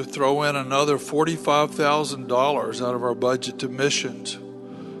voted to throw in another $45,000 out of our budget to missions,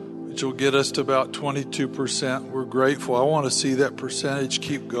 which will get us to about 22%. We're grateful. I want to see that percentage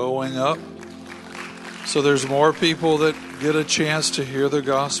keep going up, so there's more people that get a chance to hear the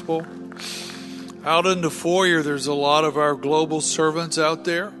gospel. Out in the foyer, there's a lot of our global servants out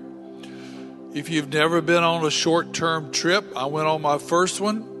there. If you've never been on a short-term trip, I went on my first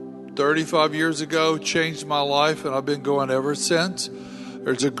one. 35 years ago, changed my life, and I've been going ever since.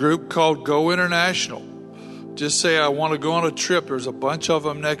 There's a group called Go International. Just say, I want to go on a trip. There's a bunch of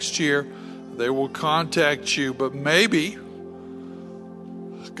them next year. They will contact you. But maybe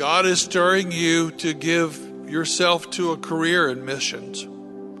God is stirring you to give yourself to a career in missions.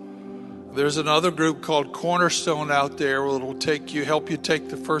 There's another group called Cornerstone out there that will help you take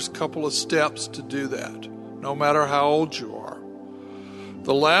the first couple of steps to do that, no matter how old you are.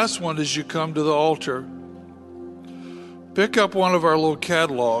 The last one is you come to the altar, pick up one of our little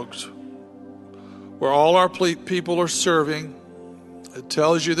catalogs where all our people are serving. It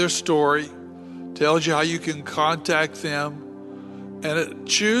tells you their story, tells you how you can contact them, and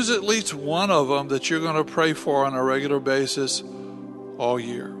choose at least one of them that you're going to pray for on a regular basis all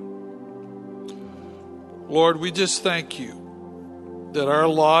year. Lord, we just thank you that our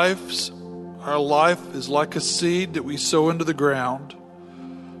life is like a seed that we sow into the ground.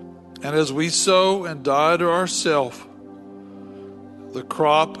 And as we sow and die to ourselves, the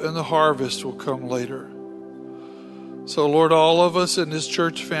crop and the harvest will come later. So, Lord, all of us in this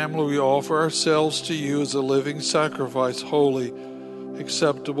church family, we offer ourselves to you as a living sacrifice, holy,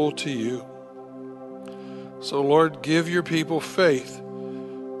 acceptable to you. So, Lord, give your people faith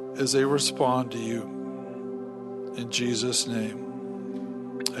as they respond to you. In Jesus'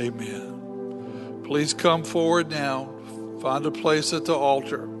 name, amen. Please come forward now. Find a place at the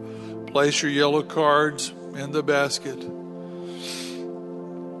altar. Place your yellow cards in the basket.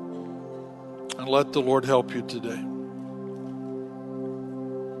 And let the Lord help you today.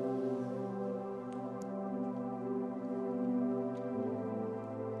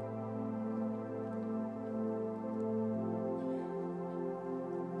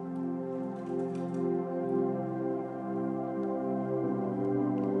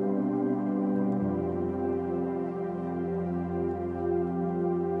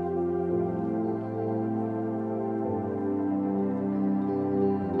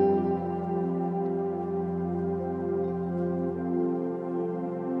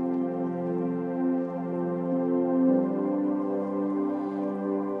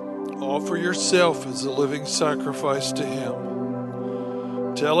 Offer yourself as a living sacrifice to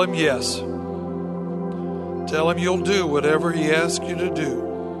Him. Tell Him yes. Tell Him you'll do whatever He asks you to do.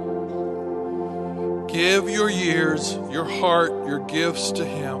 Give your years, your heart, your gifts to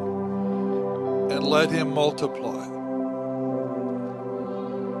Him, and let Him multiply.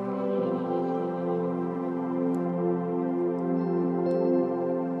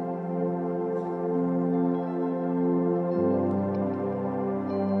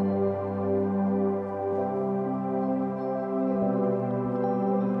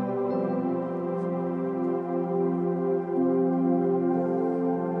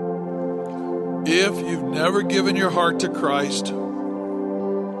 If you've never given your heart to Christ,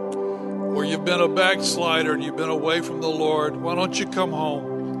 or you've been a backslider and you've been away from the Lord, why don't you come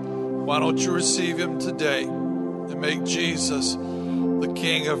home? Why don't you receive Him today and make Jesus the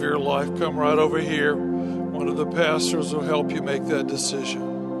King of your life? Come right over here. One of the pastors will help you make that decision.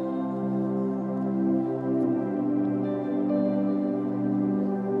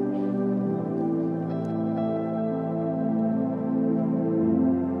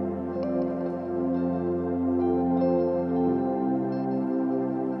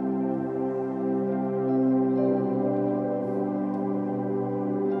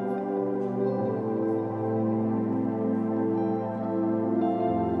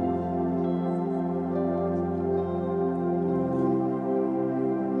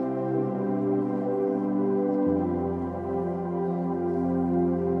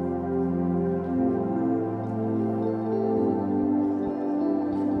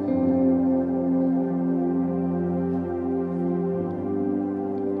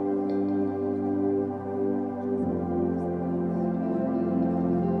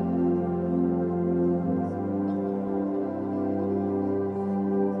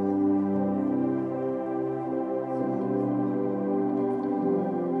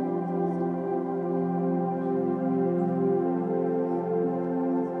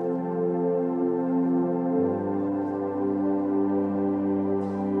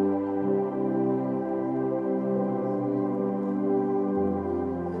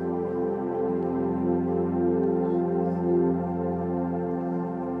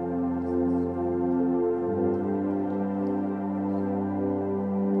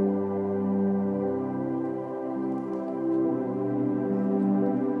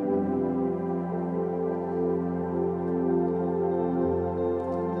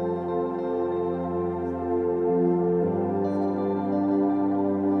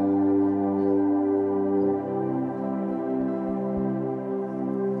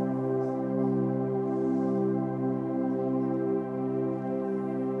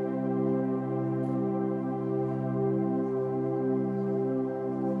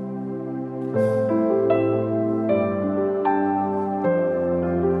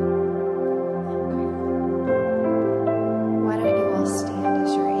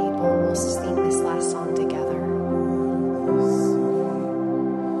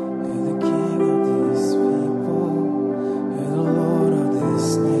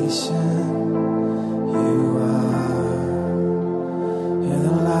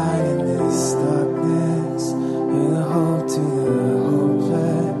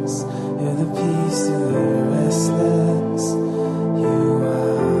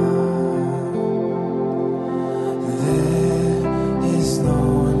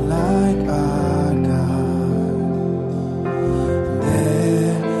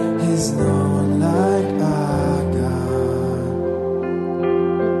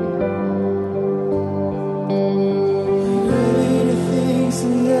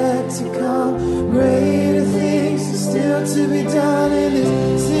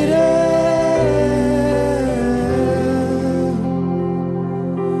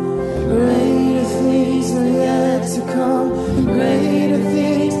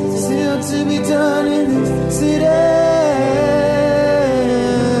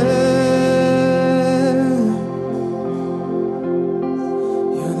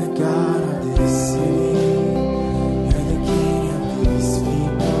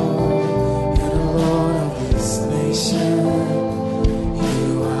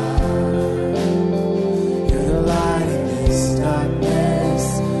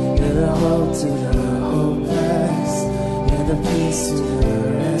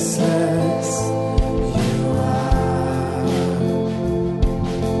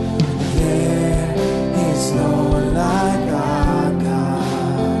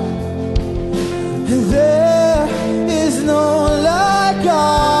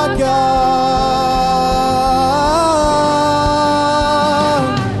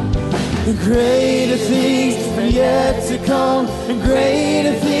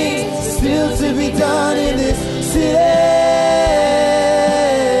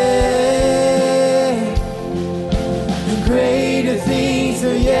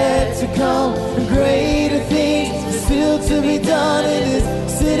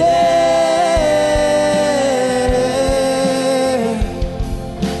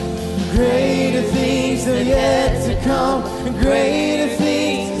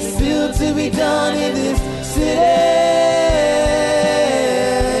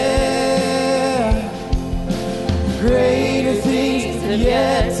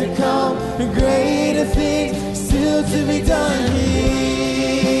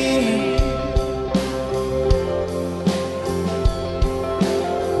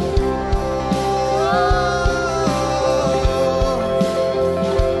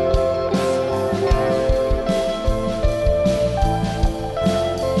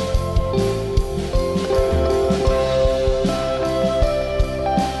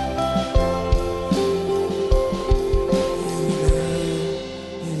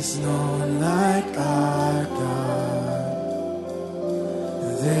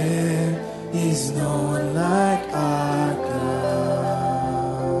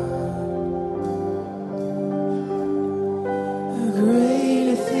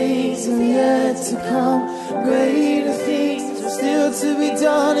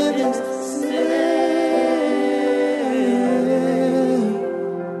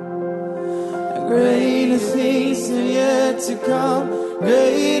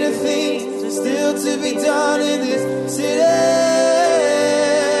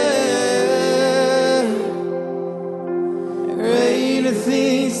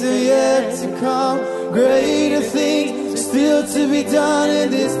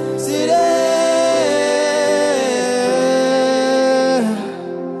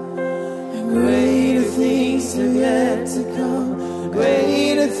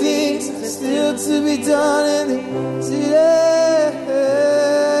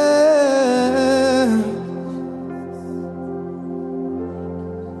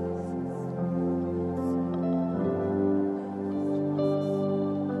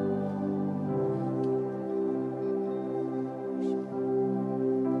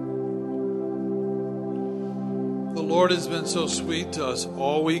 The Lord has been so sweet to us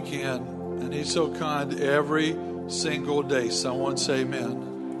all weekend, and He's so kind every single day. Someone say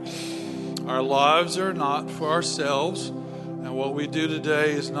amen. Our lives are not for ourselves, and what we do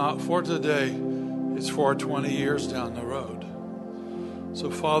today is not for today. It's for 20 years down the road. So,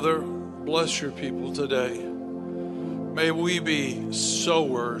 Father, bless your people today. May we be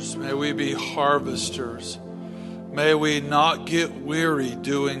sowers. May we be harvesters. May we not get weary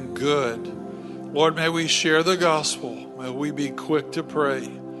doing good. Lord, may we share the gospel. May we be quick to pray.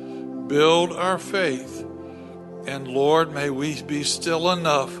 build our faith. And Lord, may we be still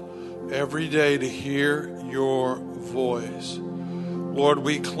enough every day to hear your voice. Lord,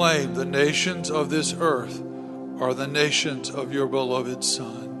 we claim the nations of this earth are the nations of your beloved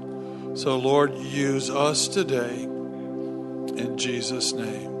Son. So Lord, use us today in Jesus'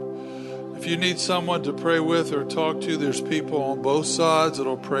 name. If you need someone to pray with or talk to, there's people on both sides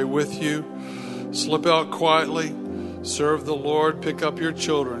that'll pray with you. Slip out quietly, serve the Lord, pick up your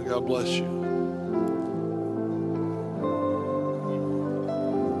children. God bless you.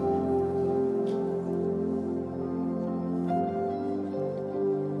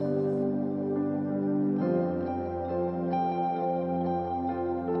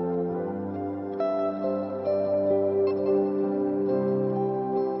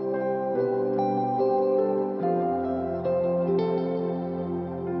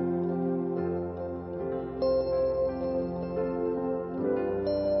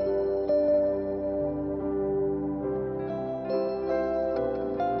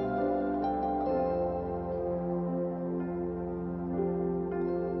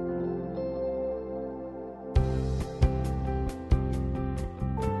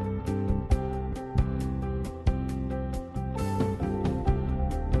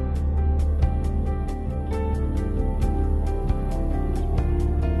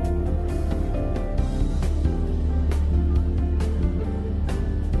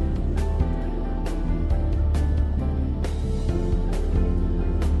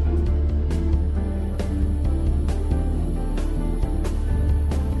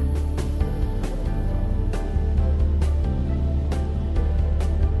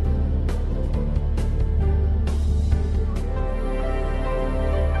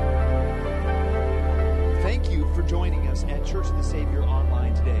 Church of the Savior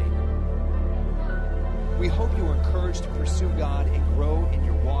online today. We hope you are encouraged to pursue God and grow in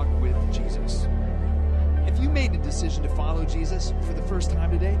your walk with Jesus. If you made a decision to follow Jesus for the first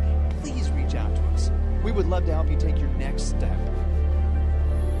time today, please reach out to us. We would love to help you take your next step.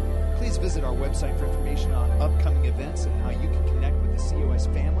 Please visit our website for information on upcoming events and how you can connect with the COS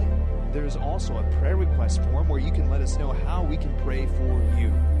family. There is also a prayer request form where you can let us know how we can pray for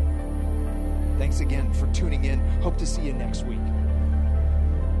you. Thanks again for tuning in. Hope to see you next week.